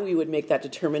 And how we would make that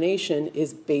determination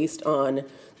is based on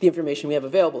the information we have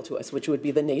available to us, which would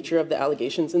be the nature of the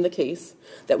allegations in the case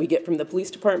that we get from the police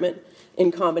department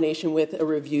in combination with a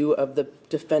review of the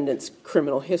defendant's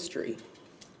criminal history.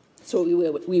 So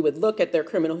we would look at their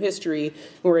criminal history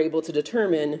and we're able to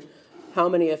determine how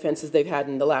many offenses they've had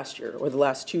in the last year or the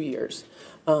last 2 years.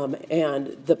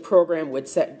 And the program would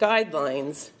set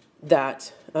guidelines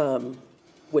that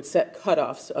would set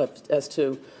cutoffs as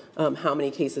to how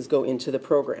many cases go into the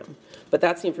program. But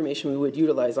that's the information we would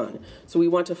utilize on. So we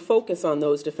want to focus on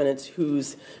those defendants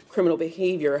whose criminal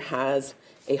behavior has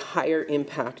a higher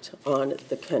impact on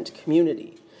the Kent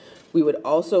community. We would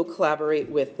also collaborate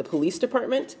with the police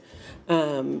department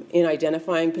in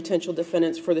identifying potential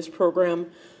defendants for this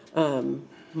program,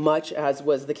 much as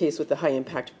was the case with the high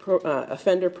impact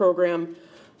offender program.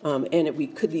 And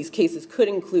these cases could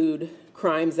include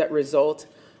crimes that result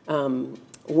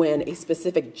when a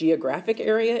specific geographic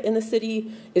area in the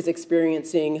city is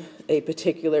experiencing a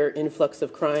particular influx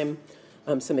of crime.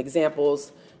 Some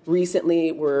examples recently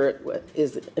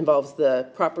involves the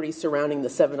property surrounding the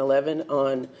 7-Eleven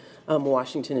on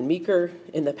Washington and Meeker.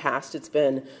 In the past, it's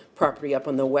been property up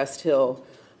on the West Hill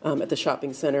at the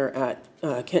shopping center at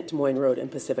Kent Des Moines Road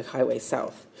and Pacific Highway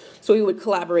South. So we would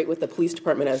collaborate with the police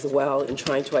department as well in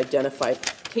trying to identify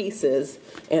cases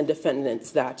and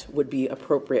defendants that would be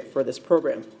appropriate for this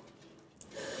program.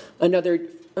 Another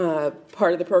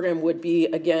part of the program would be,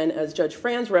 again, as Judge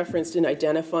Franz referenced, in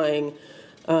identifying,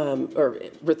 or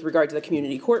with regard to the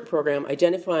community court program,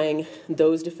 identifying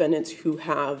those defendants who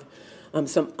have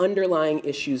some underlying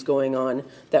issues going on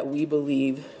that we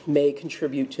believe may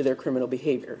contribute to their criminal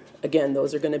behavior. Again,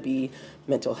 those are going to be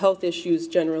mental health issues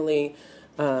generally,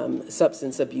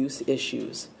 substance abuse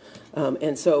issues.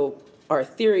 And so our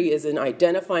theory is in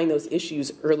identifying those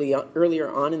issues earlier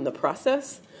on in the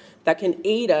process that can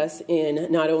aid us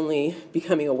in not only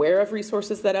becoming aware of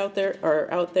resources that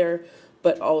are out there,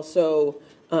 but also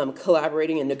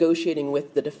collaborating and negotiating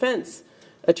with the defense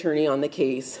attorney on the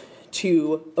case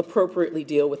to appropriately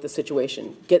deal with the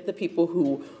situation. Get the people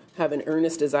who have an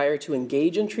earnest desire to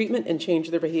engage in treatment and change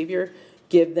their behavior,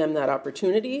 give them that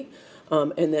opportunity.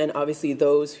 And then obviously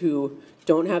those who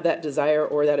don't have that desire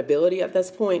or that ability at this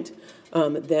point,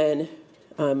 then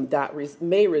that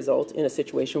may result in a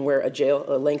situation where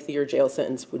a lengthier jail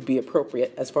sentence would be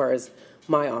appropriate as far as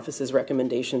my office's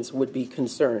recommendations would be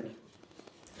concerned.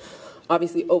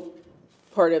 Obviously,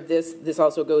 part of this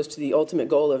also goes to the ultimate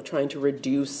goal of trying to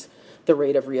reduce the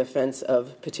rate of reoffense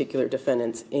of particular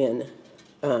defendants in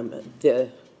the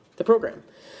program.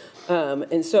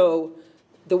 And so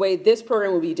the way this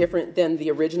program would be different than the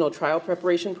original trial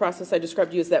preparation process I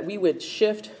described to you is that we would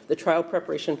shift the trial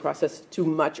preparation process to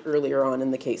much earlier on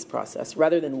in the case process.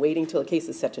 Rather than waiting till a case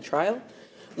is set to trial,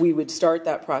 we would start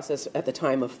that process at the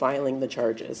time of filing the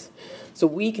charges. So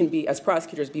we can be, as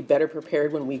prosecutors, be better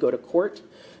prepared when we go to court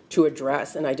to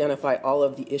address and identify all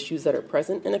of the issues that are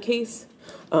present in a case,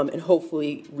 and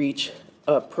hopefully reach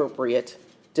appropriate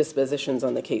dispositions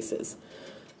on the cases.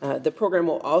 The program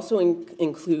will also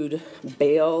include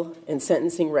bail and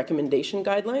sentencing recommendation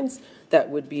guidelines that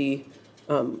would be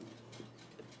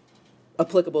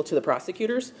applicable to the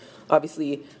prosecutors.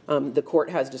 Obviously, the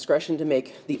court has discretion to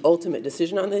make the ultimate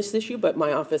decision on this issue, but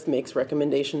my office makes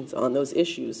recommendations on those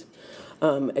issues.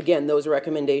 Again, those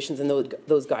recommendations and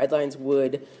those guidelines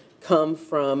would come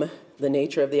from the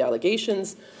nature of the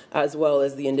allegations as well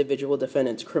as the individual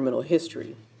defendant's criminal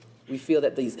history. We feel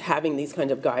that having these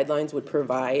kind of guidelines would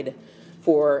provide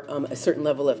for a certain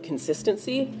level of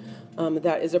consistency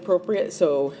that is appropriate,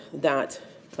 so that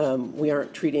we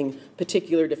aren't treating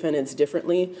particular defendants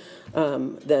differently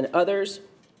than others.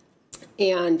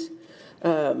 And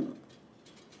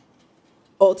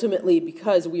ultimately,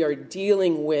 because we are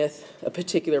dealing with a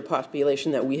particular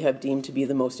population that we have deemed to be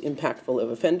the most impactful of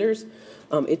offenders,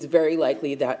 it's very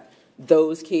likely that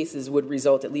those cases would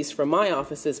result, at least from my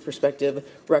office's perspective,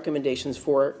 recommendations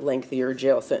for lengthier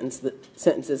jail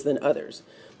sentences than others.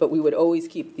 But we would always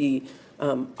keep the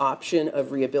option of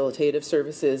rehabilitative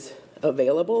services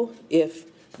available if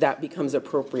that becomes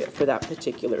appropriate for that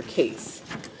particular case.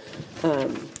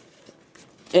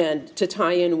 And to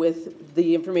tie in with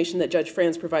the information that Judge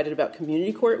Franz provided about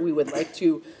community court, we would like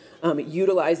to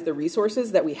utilize the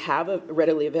resources that we have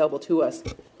readily available to us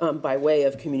by way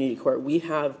of community court. We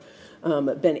have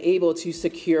been able to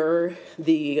secure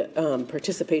the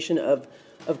participation of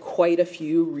quite a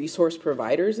few resource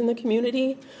providers in the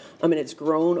community, and it's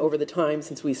grown over the time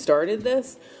since we started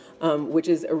this, which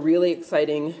is a really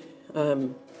exciting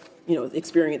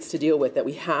experience to deal with, that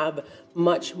we have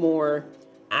much more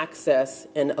access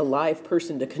and a live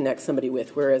person to connect somebody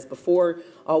with, whereas before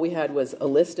all we had was a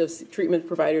list of treatment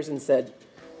providers and said,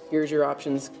 here's your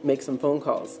options, make some phone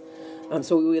calls.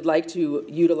 So we would like to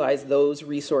utilize those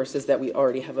resources that we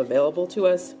already have available to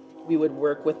us. We would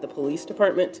work with the police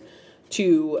department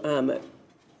to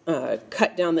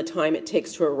cut down the time it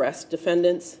takes to arrest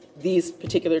defendants, these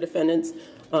particular defendants,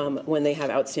 when they have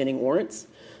outstanding warrants.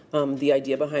 The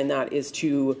idea behind that is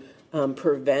to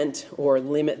prevent or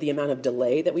limit the amount of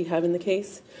delay that we have in the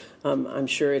case. I'm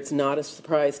sure it's not a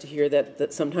surprise to hear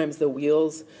that sometimes the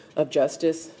wheels of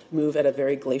justice move at a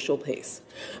very glacial pace.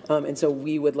 And so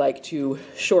we would like to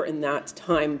shorten that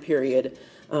time period,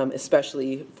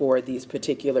 especially for these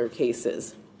particular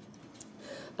cases.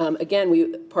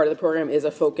 Again, part of the program is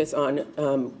a focus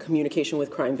on communication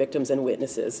with crime victims and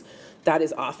witnesses. That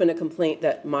is often a complaint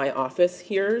that my office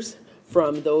hears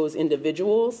from those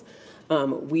individuals.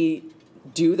 We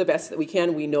do the best that we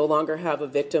can. We no longer have a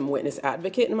victim witness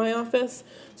advocate in my office,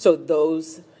 so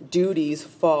those duties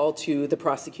fall to the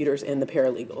prosecutors and the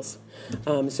paralegals.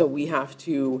 So we have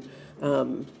to,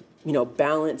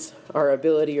 balance our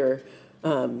ability or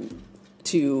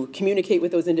to communicate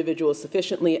with those individuals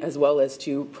sufficiently, as well as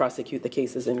to prosecute the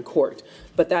cases in court.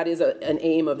 But that is an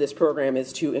aim of this program,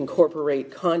 is to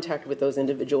incorporate contact with those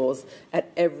individuals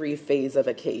at every phase of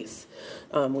a case.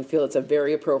 We feel it's a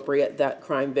very appropriate that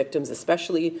crime victims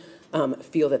especially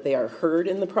feel that they are heard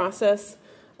in the process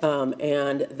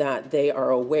and that they are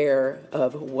aware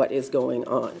of what is going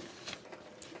on.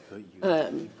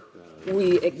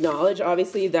 We acknowledge,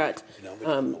 obviously, that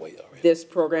this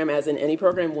program, as in any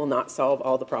program, will not solve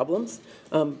all the problems,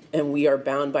 and we are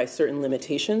bound by certain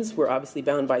limitations. We're obviously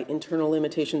bound by internal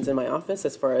limitations in my office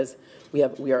as far as we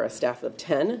are a staff of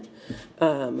 10,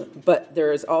 but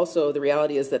there is also, the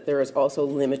reality is that there is also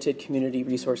limited community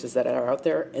resources that are out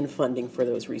there and funding for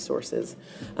those resources.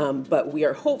 But we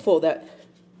are hopeful that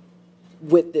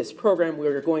with this program,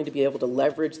 we're going to be able to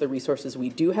leverage the resources we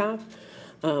do have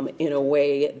in a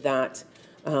way that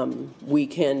we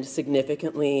can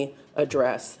significantly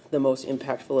address the most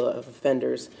impactful of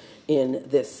offenders in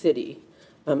this city.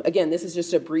 Again, this is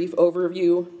just a brief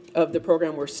overview of the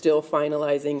program. We're still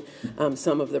finalizing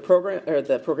some of the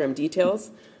program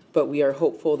details, but we are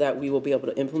hopeful that we will be able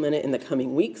to implement it in the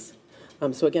coming weeks.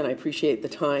 So again, I appreciate the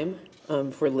time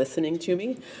for listening to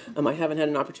me. I haven't had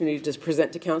an opportunity to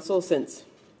present to council since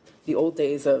the old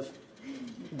days of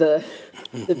the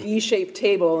V-shaped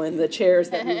table and the chairs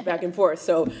that move back and forth.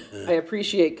 So I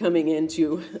appreciate coming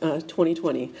into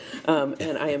 2020,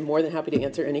 and I am more than happy to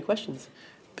answer any questions.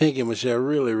 Thank you, Michele.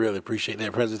 Really, really appreciate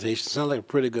that presentation. Sounds like a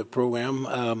pretty good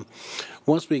program.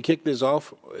 Once we kick this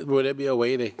off, would there be a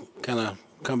way to kind of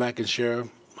come back and share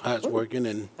how it's working?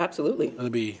 And absolutely. It'll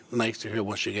be nice to hear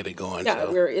once you get it going. Yeah,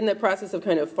 so we're in the process of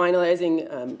kind of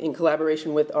finalizing, in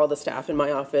collaboration with all the staff in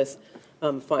my office,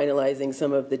 finalizing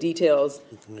some of the details.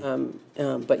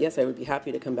 But yes, I would be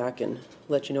happy to come back and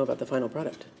let you know about the final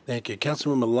product. Thank you.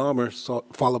 Councilwoman Lammer,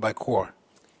 followed by Core.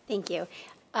 Thank you.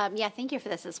 Yeah, thank you for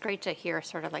this. It's great to hear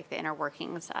sort of like the inner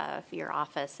workings of your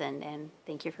office, and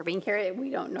thank you for being here. We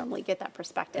don't normally get that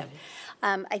perspective.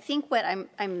 I think what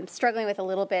I'm struggling with a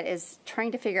little bit is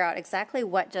trying to figure out exactly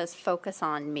what does focus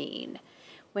on mean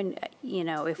when,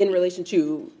 if in relation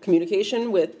to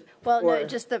communication with. Well, no,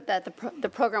 just that the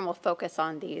program will focus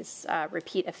on these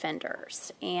repeat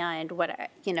offenders. And what,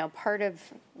 part of,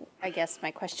 I guess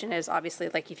my question is obviously,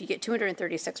 like, if you get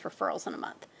 236 referrals in a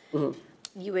month,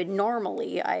 you would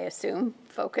normally, I assume,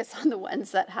 focus on the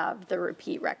ones that have the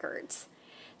repeat records.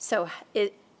 So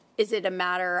is it a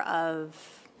matter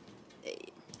of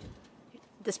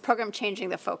this program changing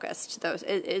the focus to those?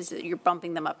 Is you're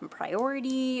bumping them up in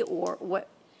priority, or what?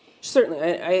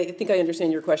 Certainly. I think I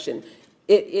understand your question.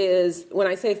 It is, when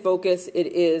I say focus, it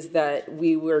is that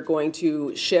we were going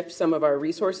to shift some of our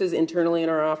resources internally in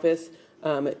our office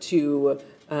to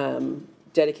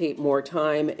dedicate more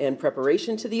time and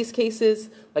preparation to these cases,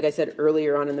 like I said,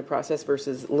 earlier on in the process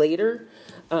versus later,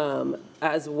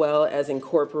 as well as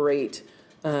incorporate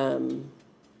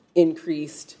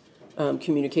increased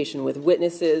communication with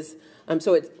witnesses. And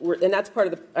that's part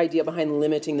of the idea behind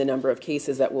limiting the number of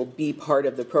cases that will be part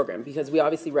of the program, because we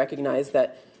obviously recognize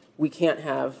that we can't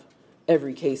have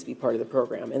every case be part of the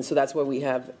program. And so that's why we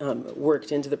have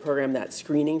worked into the program that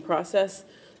screening process,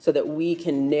 so that we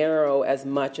can narrow as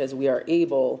much as we are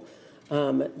able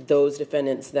those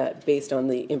defendants that, based on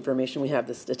the information we have,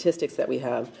 the statistics that we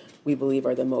have, we believe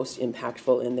are the most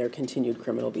impactful in their continued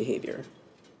criminal behavior.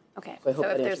 Okay, so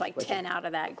if there's like 10 out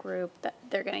of that group, that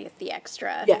they're going to get the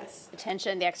extra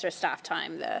attention, the extra staff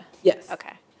time. Yes.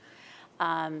 Okay.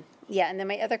 Yeah, and then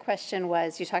my other question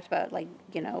was, you talked about, like,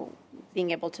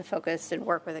 being able to focus and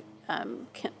work with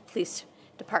the police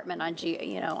department on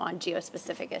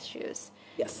geo-specific issues.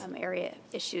 Yes. Area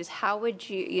issues. How would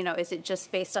you, is it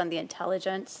just based on the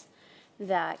intelligence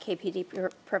that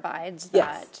KPD provides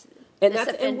that this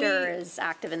offender is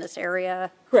active in this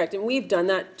area? Correct, and we've done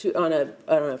that on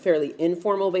a fairly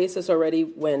informal basis already.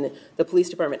 When the police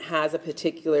department has a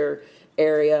particular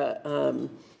area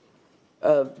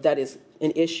that is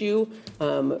an issue,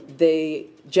 they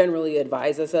generally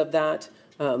advise us of that,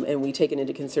 and we take it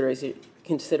into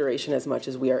consideration as much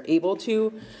as we are able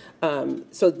to.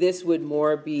 So this would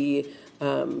more be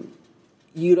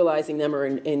utilizing them or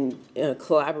in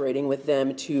collaborating with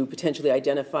them to potentially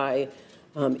identify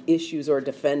issues or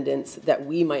defendants that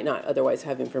we might not otherwise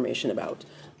have information about.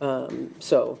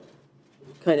 So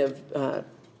kind of,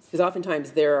 because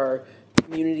oftentimes there are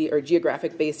community or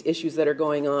geographic-based issues that are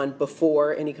going on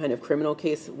before any kind of criminal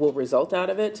case will result out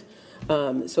of it.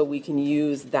 So we can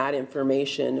use that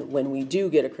information when we do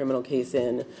get a criminal case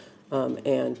in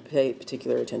and pay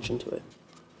particular attention to it.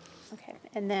 Okay,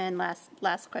 and then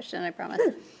last question, I promise,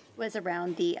 was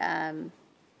around the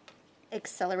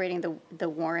accelerating the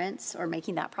warrants or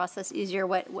making that process easier?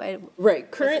 What right.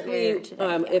 Currently,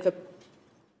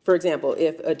 for example,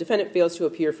 if a defendant fails to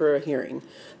appear for a hearing,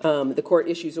 the court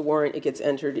issues a warrant, it gets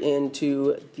entered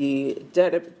into the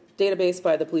database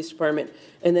by the police department,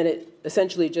 and then it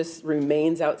essentially just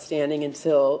remains outstanding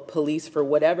until police, for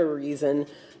whatever reason,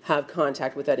 have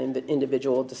contact with that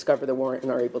individual, discover the warrant,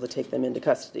 and are able to take them into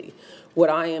custody.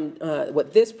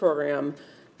 What this program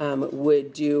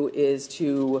would do is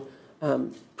to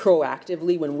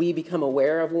proactively, when we become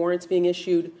aware of warrants being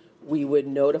issued, we would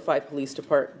notify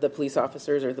the police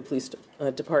officers or the police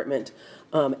department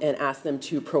and ask them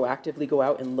to proactively go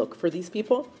out and look for these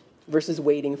people versus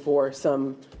waiting for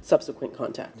some subsequent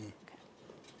contact. Okay.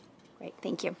 Great,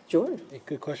 thank you. Sure. Hey,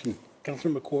 good question.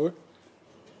 Councilor McCord?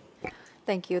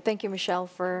 Thank you. Thank you, Michele,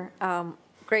 for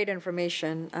great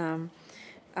information.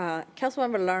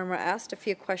 Councilmember Larmer asked a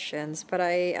few questions, but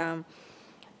I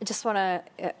just want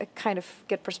to kind of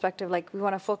get perspective. Like, we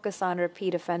want to focus on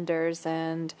repeat offenders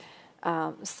and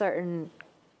certain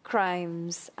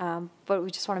crimes, but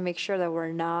we just want to make sure that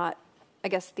we're not, I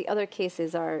guess the other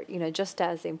cases are, just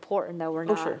as important, that we're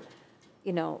not,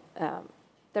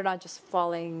 they're not just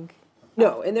falling.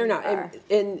 No, and they're not.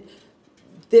 And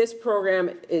this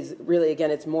program is really, again,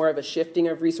 it's more of a shifting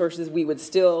of resources. We would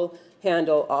still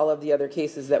handle all of the other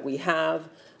cases that we have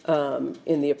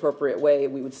in the appropriate way.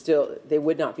 They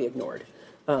would not be ignored.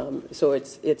 So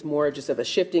it's more just of a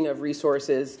shifting of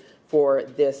resources for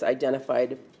this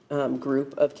identified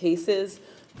group of cases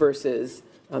versus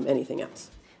anything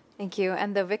else. Thank you.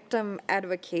 And the victim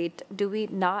advocate, do we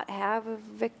not have a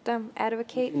victim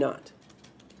advocate? Not.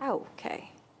 Oh, okay.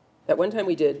 At one time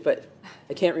we did, but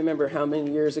I can't remember how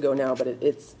many years ago now, but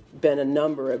it's been a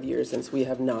number of years since we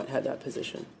have not had that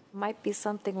position. Might be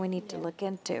something we need to look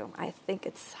into. I think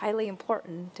it's highly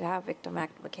important to have victim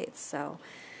advocates, so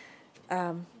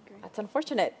that's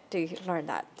unfortunate to learn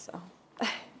that. So,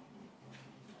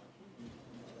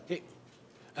 Okay.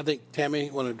 I think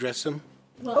Tammy want to address them.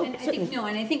 Well, and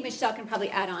I think Michele can probably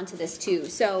add on to this too.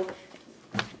 So,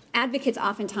 advocates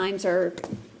oftentimes are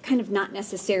kind of not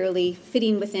necessarily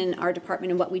fitting within our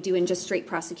department and what we do in just straight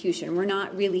prosecution. We're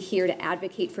not really here to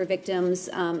advocate for victims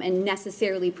and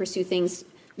necessarily pursue things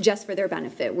just for their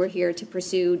benefit. We're here to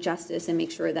pursue justice and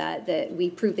make sure that we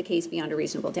prove the case beyond a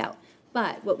reasonable doubt.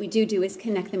 But what we do is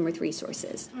connect them with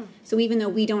resources. So even though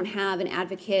we don't have an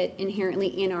advocate inherently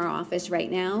in our office right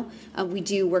now, we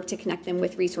do work to connect them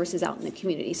with resources out in the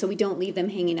community. So we don't leave them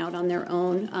hanging out on their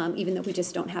own, even though we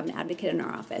just don't have an advocate in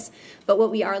our office. But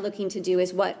what we are looking to do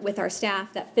is with our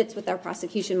staff that fits with our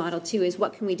prosecution model too, is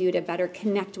what can we do to better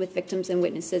connect with victims and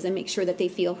witnesses and make sure that they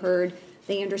feel heard,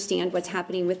 they understand what's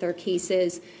happening with their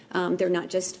cases. They're not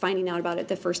just finding out about it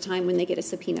the first time when they get a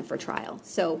subpoena for trial.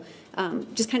 So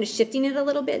just kind of shifting it a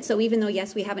little bit. So even though,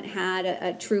 yes, we haven't had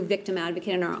a true victim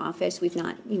advocate in our office, we've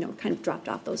not, kind of dropped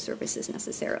off those services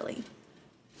necessarily.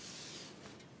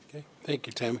 Okay, thank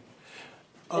you, Tammy.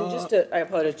 And I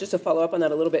apologize, just to follow up on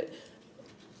that a little bit,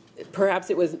 perhaps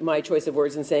it was my choice of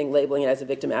words in saying labeling it as a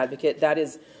victim advocate. That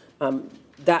is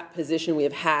that position we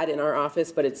have had in our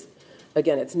office, but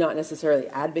again, it's not necessarily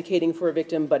advocating for a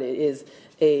victim, but it is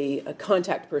a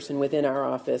contact person within our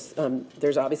office.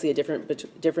 There's obviously a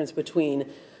difference between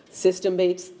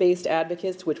system-based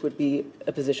advocates, which would be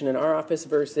a position in our office,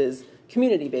 versus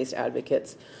community-based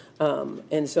advocates.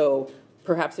 And so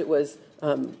perhaps it was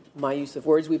my use of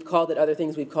words. We've called it other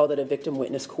things. We've called it a victim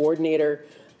witness coordinator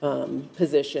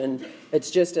position.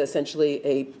 It's just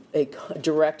essentially a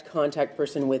direct contact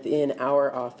person within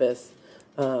our office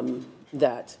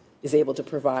that is able to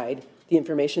provide the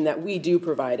information that we do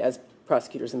provide as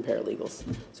prosecutors and paralegals.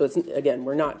 So it's, again,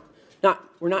 we're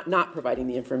not providing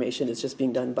the information. It's just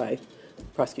being done by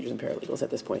prosecutors and paralegals at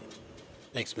this point.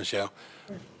 Thanks, Michele.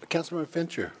 Councilmember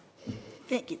Fincher.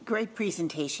 Thank you. Great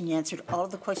presentation. You answered all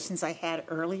the questions I had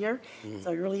earlier. So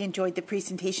I really enjoyed the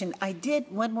presentation.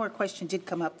 One more question did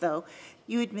come up though.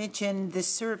 You had mentioned the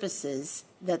services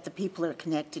that the people are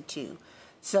connected to.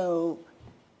 So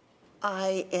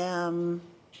I am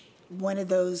one of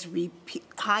those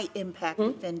high impact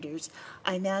offenders.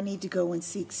 I now need to go and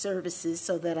seek services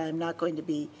so that I'm not going to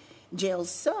be jailed.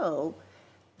 So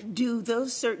do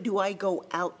I go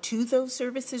out to those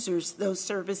services, or is those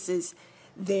services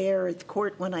there at the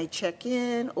court when I check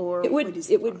in, or it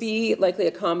would be likely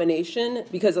a combination,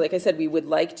 because like I said, we would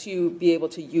like to be able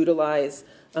to utilize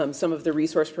some of the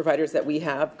resource providers that we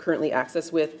have currently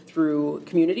access with through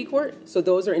community court. So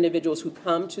those are individuals who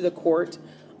come to the court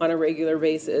on a regular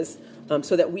basis,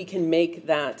 so that we can make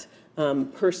that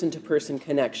person-to-person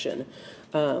connection.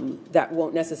 That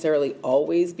won't necessarily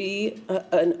always be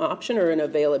an option or an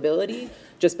availability,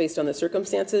 just based on the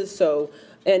circumstances. So,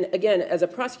 and again, as a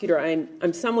prosecutor,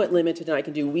 I'm somewhat limited in what I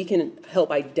can do. We can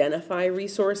help identify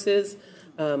resources,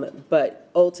 but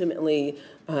ultimately,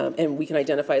 and we can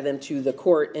identify them to the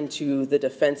court and to the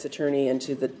defense attorney and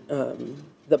to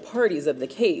the parties of the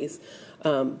case.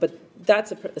 But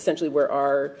that's essentially where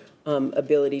our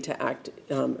ability to act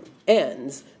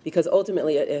ends, because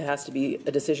ultimately it has to be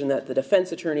a decision that the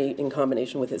defense attorney, in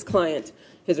combination with his client,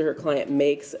 his or her client,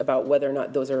 makes about whether or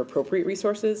not those are appropriate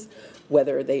resources,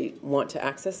 whether they want to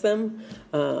access them.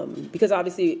 Because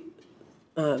obviously,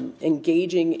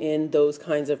 engaging in those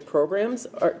kinds of programs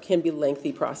can be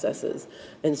lengthy processes.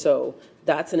 And so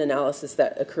that's an analysis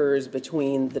that occurs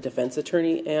between the defense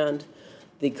attorney and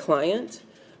the client.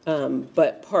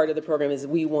 But part of the program is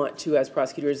we want to, as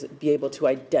prosecutors, be able to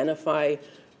identify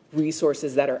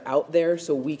resources that are out there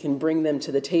so we can bring them to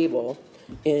the table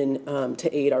to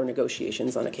aid our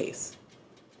negotiations on a case.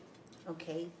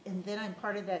 Okay, and then I'm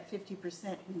part of that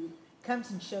 50% who comes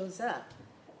and shows up,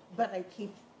 but I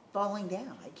keep falling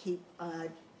down.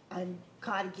 I'm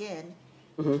caught again,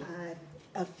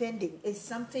 offending.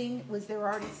 Was there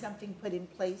already something put in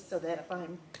place so that if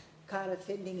I'm caught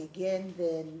offending again,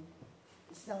 then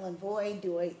it's null and void?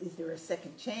 Is there a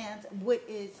second chance?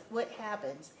 What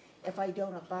happens if I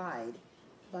don't abide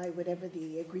by whatever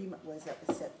the agreement was that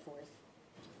was set forth?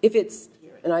 If it's,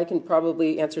 and I can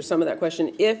probably answer some of that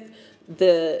question, if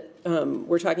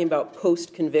we're talking about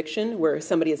post-conviction, where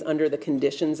somebody is under the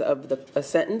conditions of a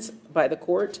sentence by the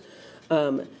court,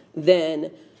 then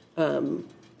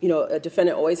a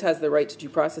defendant always has the right to due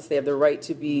process. They have the right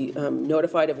to be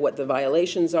notified of what the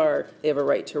violations are. They have a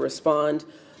right to respond,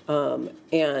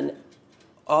 and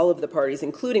all of the parties,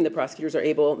 including the prosecutors, are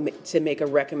able to make a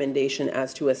recommendation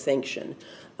as to a sanction,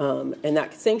 and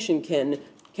that sanction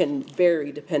can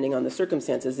vary depending on the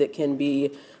circumstances. It can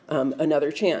be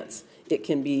another chance. It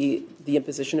can be the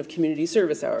imposition of community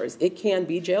service hours. It can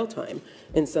be jail time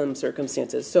in some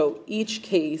circumstances. So each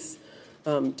case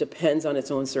depends on its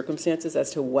own circumstances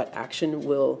as to what action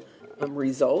will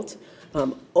result.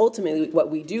 Ultimately, what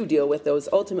we do deal with those,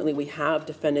 ultimately we have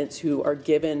defendants who are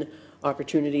given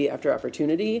opportunity after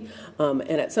opportunity. And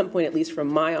at some point, at least from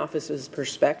my office's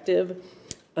perspective,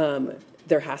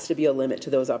 there has to be a limit to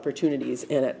those opportunities.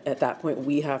 And at that point,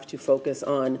 we have to focus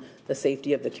on the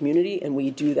safety of the community, and we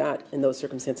do that in those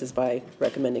circumstances by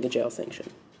recommending a jail sanction.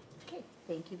 Okay,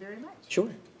 thank you very much. Sure.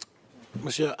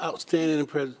 Michele, outstanding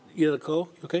President. You have a call?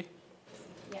 Okay.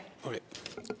 Yeah. Okay.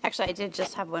 Actually, I did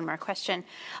just have one more question.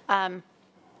 In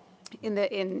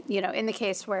the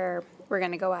case where we're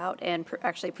going to go out and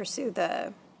actually pursue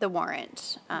the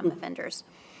warrant offenders,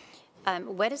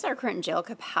 what is our current jail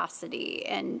capacity,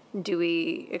 and do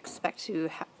we expect to,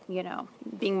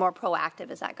 being more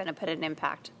proactive, is that going to put an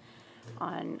impact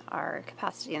on our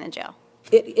capacity in the jail?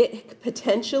 It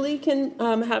potentially can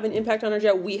have an impact on our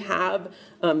jail. We have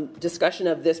discussion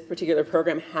of this particular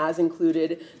program has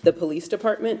included the police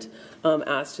department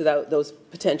as to those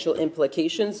potential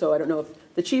implications. So I don't know if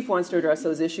the chief wants to address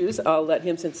those issues. I'll let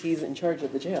him, since he's in charge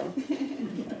of the jail.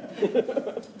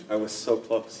 I was so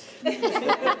close.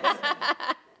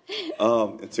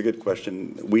 It's a good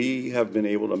question. We have been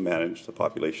able to manage the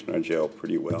population in our jail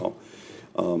pretty well.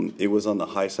 It was on the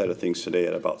high side of things today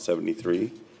at about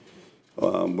 73.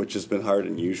 Which has been higher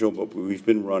than usual, but we've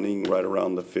been running right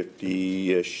around the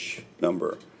 50-ish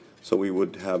number. So we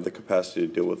would have the capacity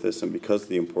to deal with this, and because of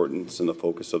the importance and the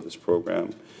focus of this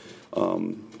program,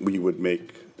 we would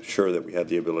make sure that we had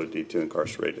the ability to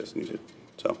incarcerate as needed.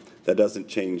 So that doesn't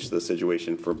change the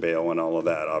situation for bail and all of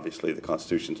that. Obviously, the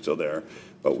Constitution's still there,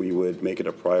 but we would make it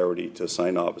a priority to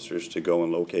assign officers to go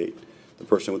and locate the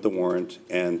person with the warrant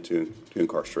and to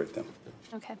incarcerate them.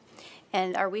 Okay.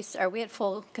 And are we at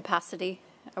full capacity?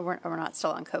 Or we're not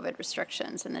still on COVID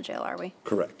restrictions in the jail, are we?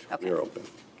 Correct. Okay. We are open.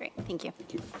 Great. Thank you.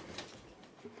 Thank you.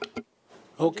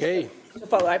 Okay.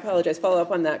 I apologize. Follow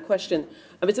up on that question.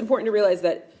 It's important to realize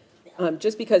that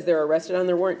just because they're arrested on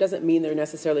their warrant doesn't mean they're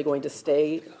necessarily going to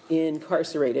stay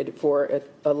incarcerated for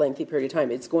a lengthy period of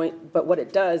time. But what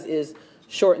it does is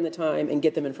shorten the time and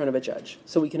get them in front of a judge,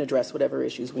 so we can address whatever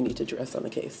issues we need to address on the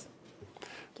case.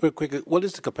 Real quickly, what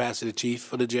is the capacity, Chief,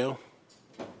 for the jail?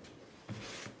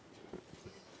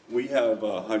 We have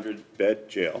a 100-bed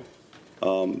jail.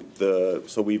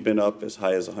 So we've been up as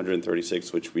high as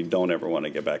 136, which we don't ever want to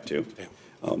get back to. Okay.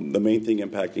 The main thing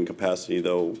impacting capacity,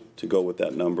 though, to go with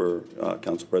that number,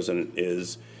 Council President,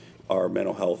 is our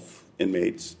mental health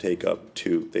inmates take up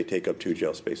 2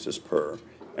 jail spaces per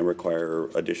and require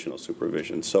additional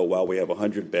supervision. So while we have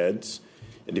 100 beds,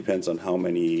 It depends on how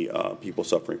many people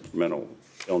suffering from mental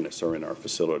illness are in our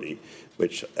facility,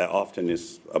 which often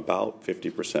is about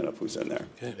 50% of who's in there.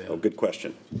 Okay. So good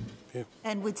question. Okay.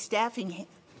 And with staffing,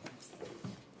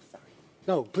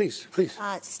 no, please.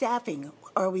 Staffing,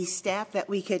 are we staffed that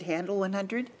we could handle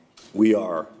 100? We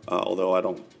are, although I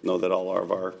don't know that all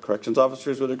of our corrections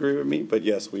officers would agree with me, but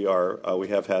yes, we are. We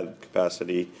have had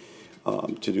capacity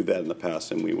to do that in the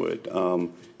past, and we would.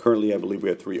 Currently, I believe we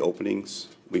have 3 openings.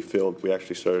 We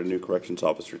actually started a new corrections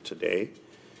officer today,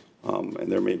 and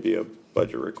there may be a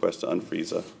budget request to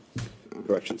unfreeze a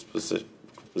corrections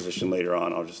position later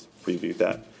on. I'll just preview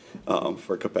that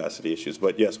for capacity issues,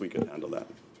 but yes, we can handle that.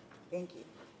 Thank you.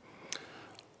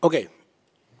 Okay.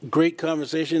 Great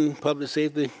conversation, public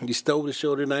safety. You stole the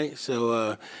show tonight.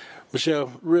 So,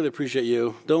 Michele, really appreciate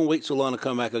you. Don't wait so long to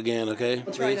come back again, okay?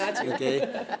 We'll try not to.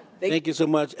 Okay. Thank you so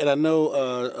much. And I know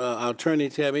our attorney,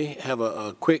 Tammy, have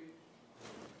a quick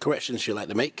correction she'd like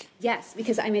to make. Yes,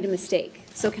 because I made a mistake.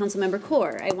 So Councilmember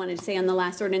Core, I wanted to say on the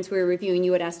last ordinance we were reviewing,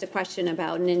 you had asked a question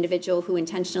about an individual who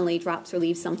intentionally drops or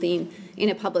leaves something in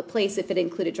a public place if it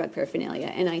included drug paraphernalia.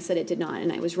 And I said it did not,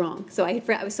 and I was wrong. So I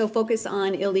was so focused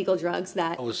on illegal drugs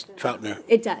that... I was Troutner.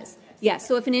 It does. Yeah,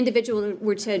 so if an individual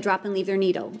were to drop and leave their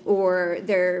needle or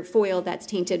their foil that's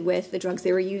tainted with the drugs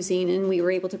they were using, and we were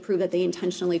able to prove that they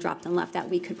intentionally dropped and left that,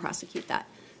 we could prosecute that.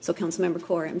 So Councilmember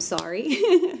Core, I'm sorry,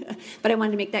 but I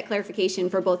wanted to make that clarification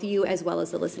for both you as well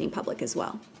as the listening public as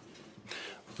well.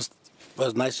 Well,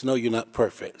 it's nice to know you're not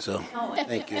perfect, so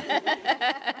thank you.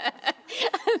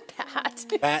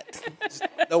 Pat,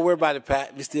 don't worry about it,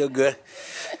 Pat. You're still good.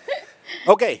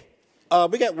 Okay,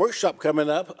 we got workshop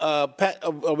coming up. Pat,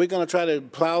 are we going to try to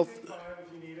plow? If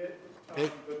you need it,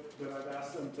 but I've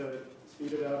asked them to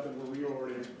speed it up, and we're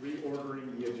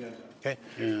reordering the agenda. Okay.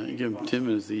 Yeah, you give them 10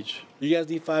 minutes each. You guys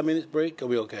need 5 minutes break? Are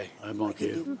we okay? I'm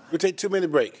okay. We'll take 2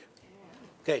 minute break.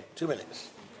 Okay, 2 minutes.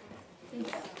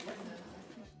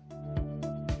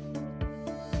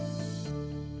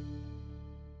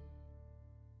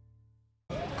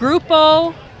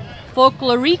 Grupo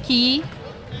Folkloriki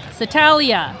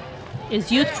Satalia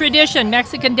is youth tradition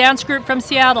Mexican dance group from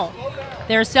Seattle.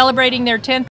 They're celebrating their 10th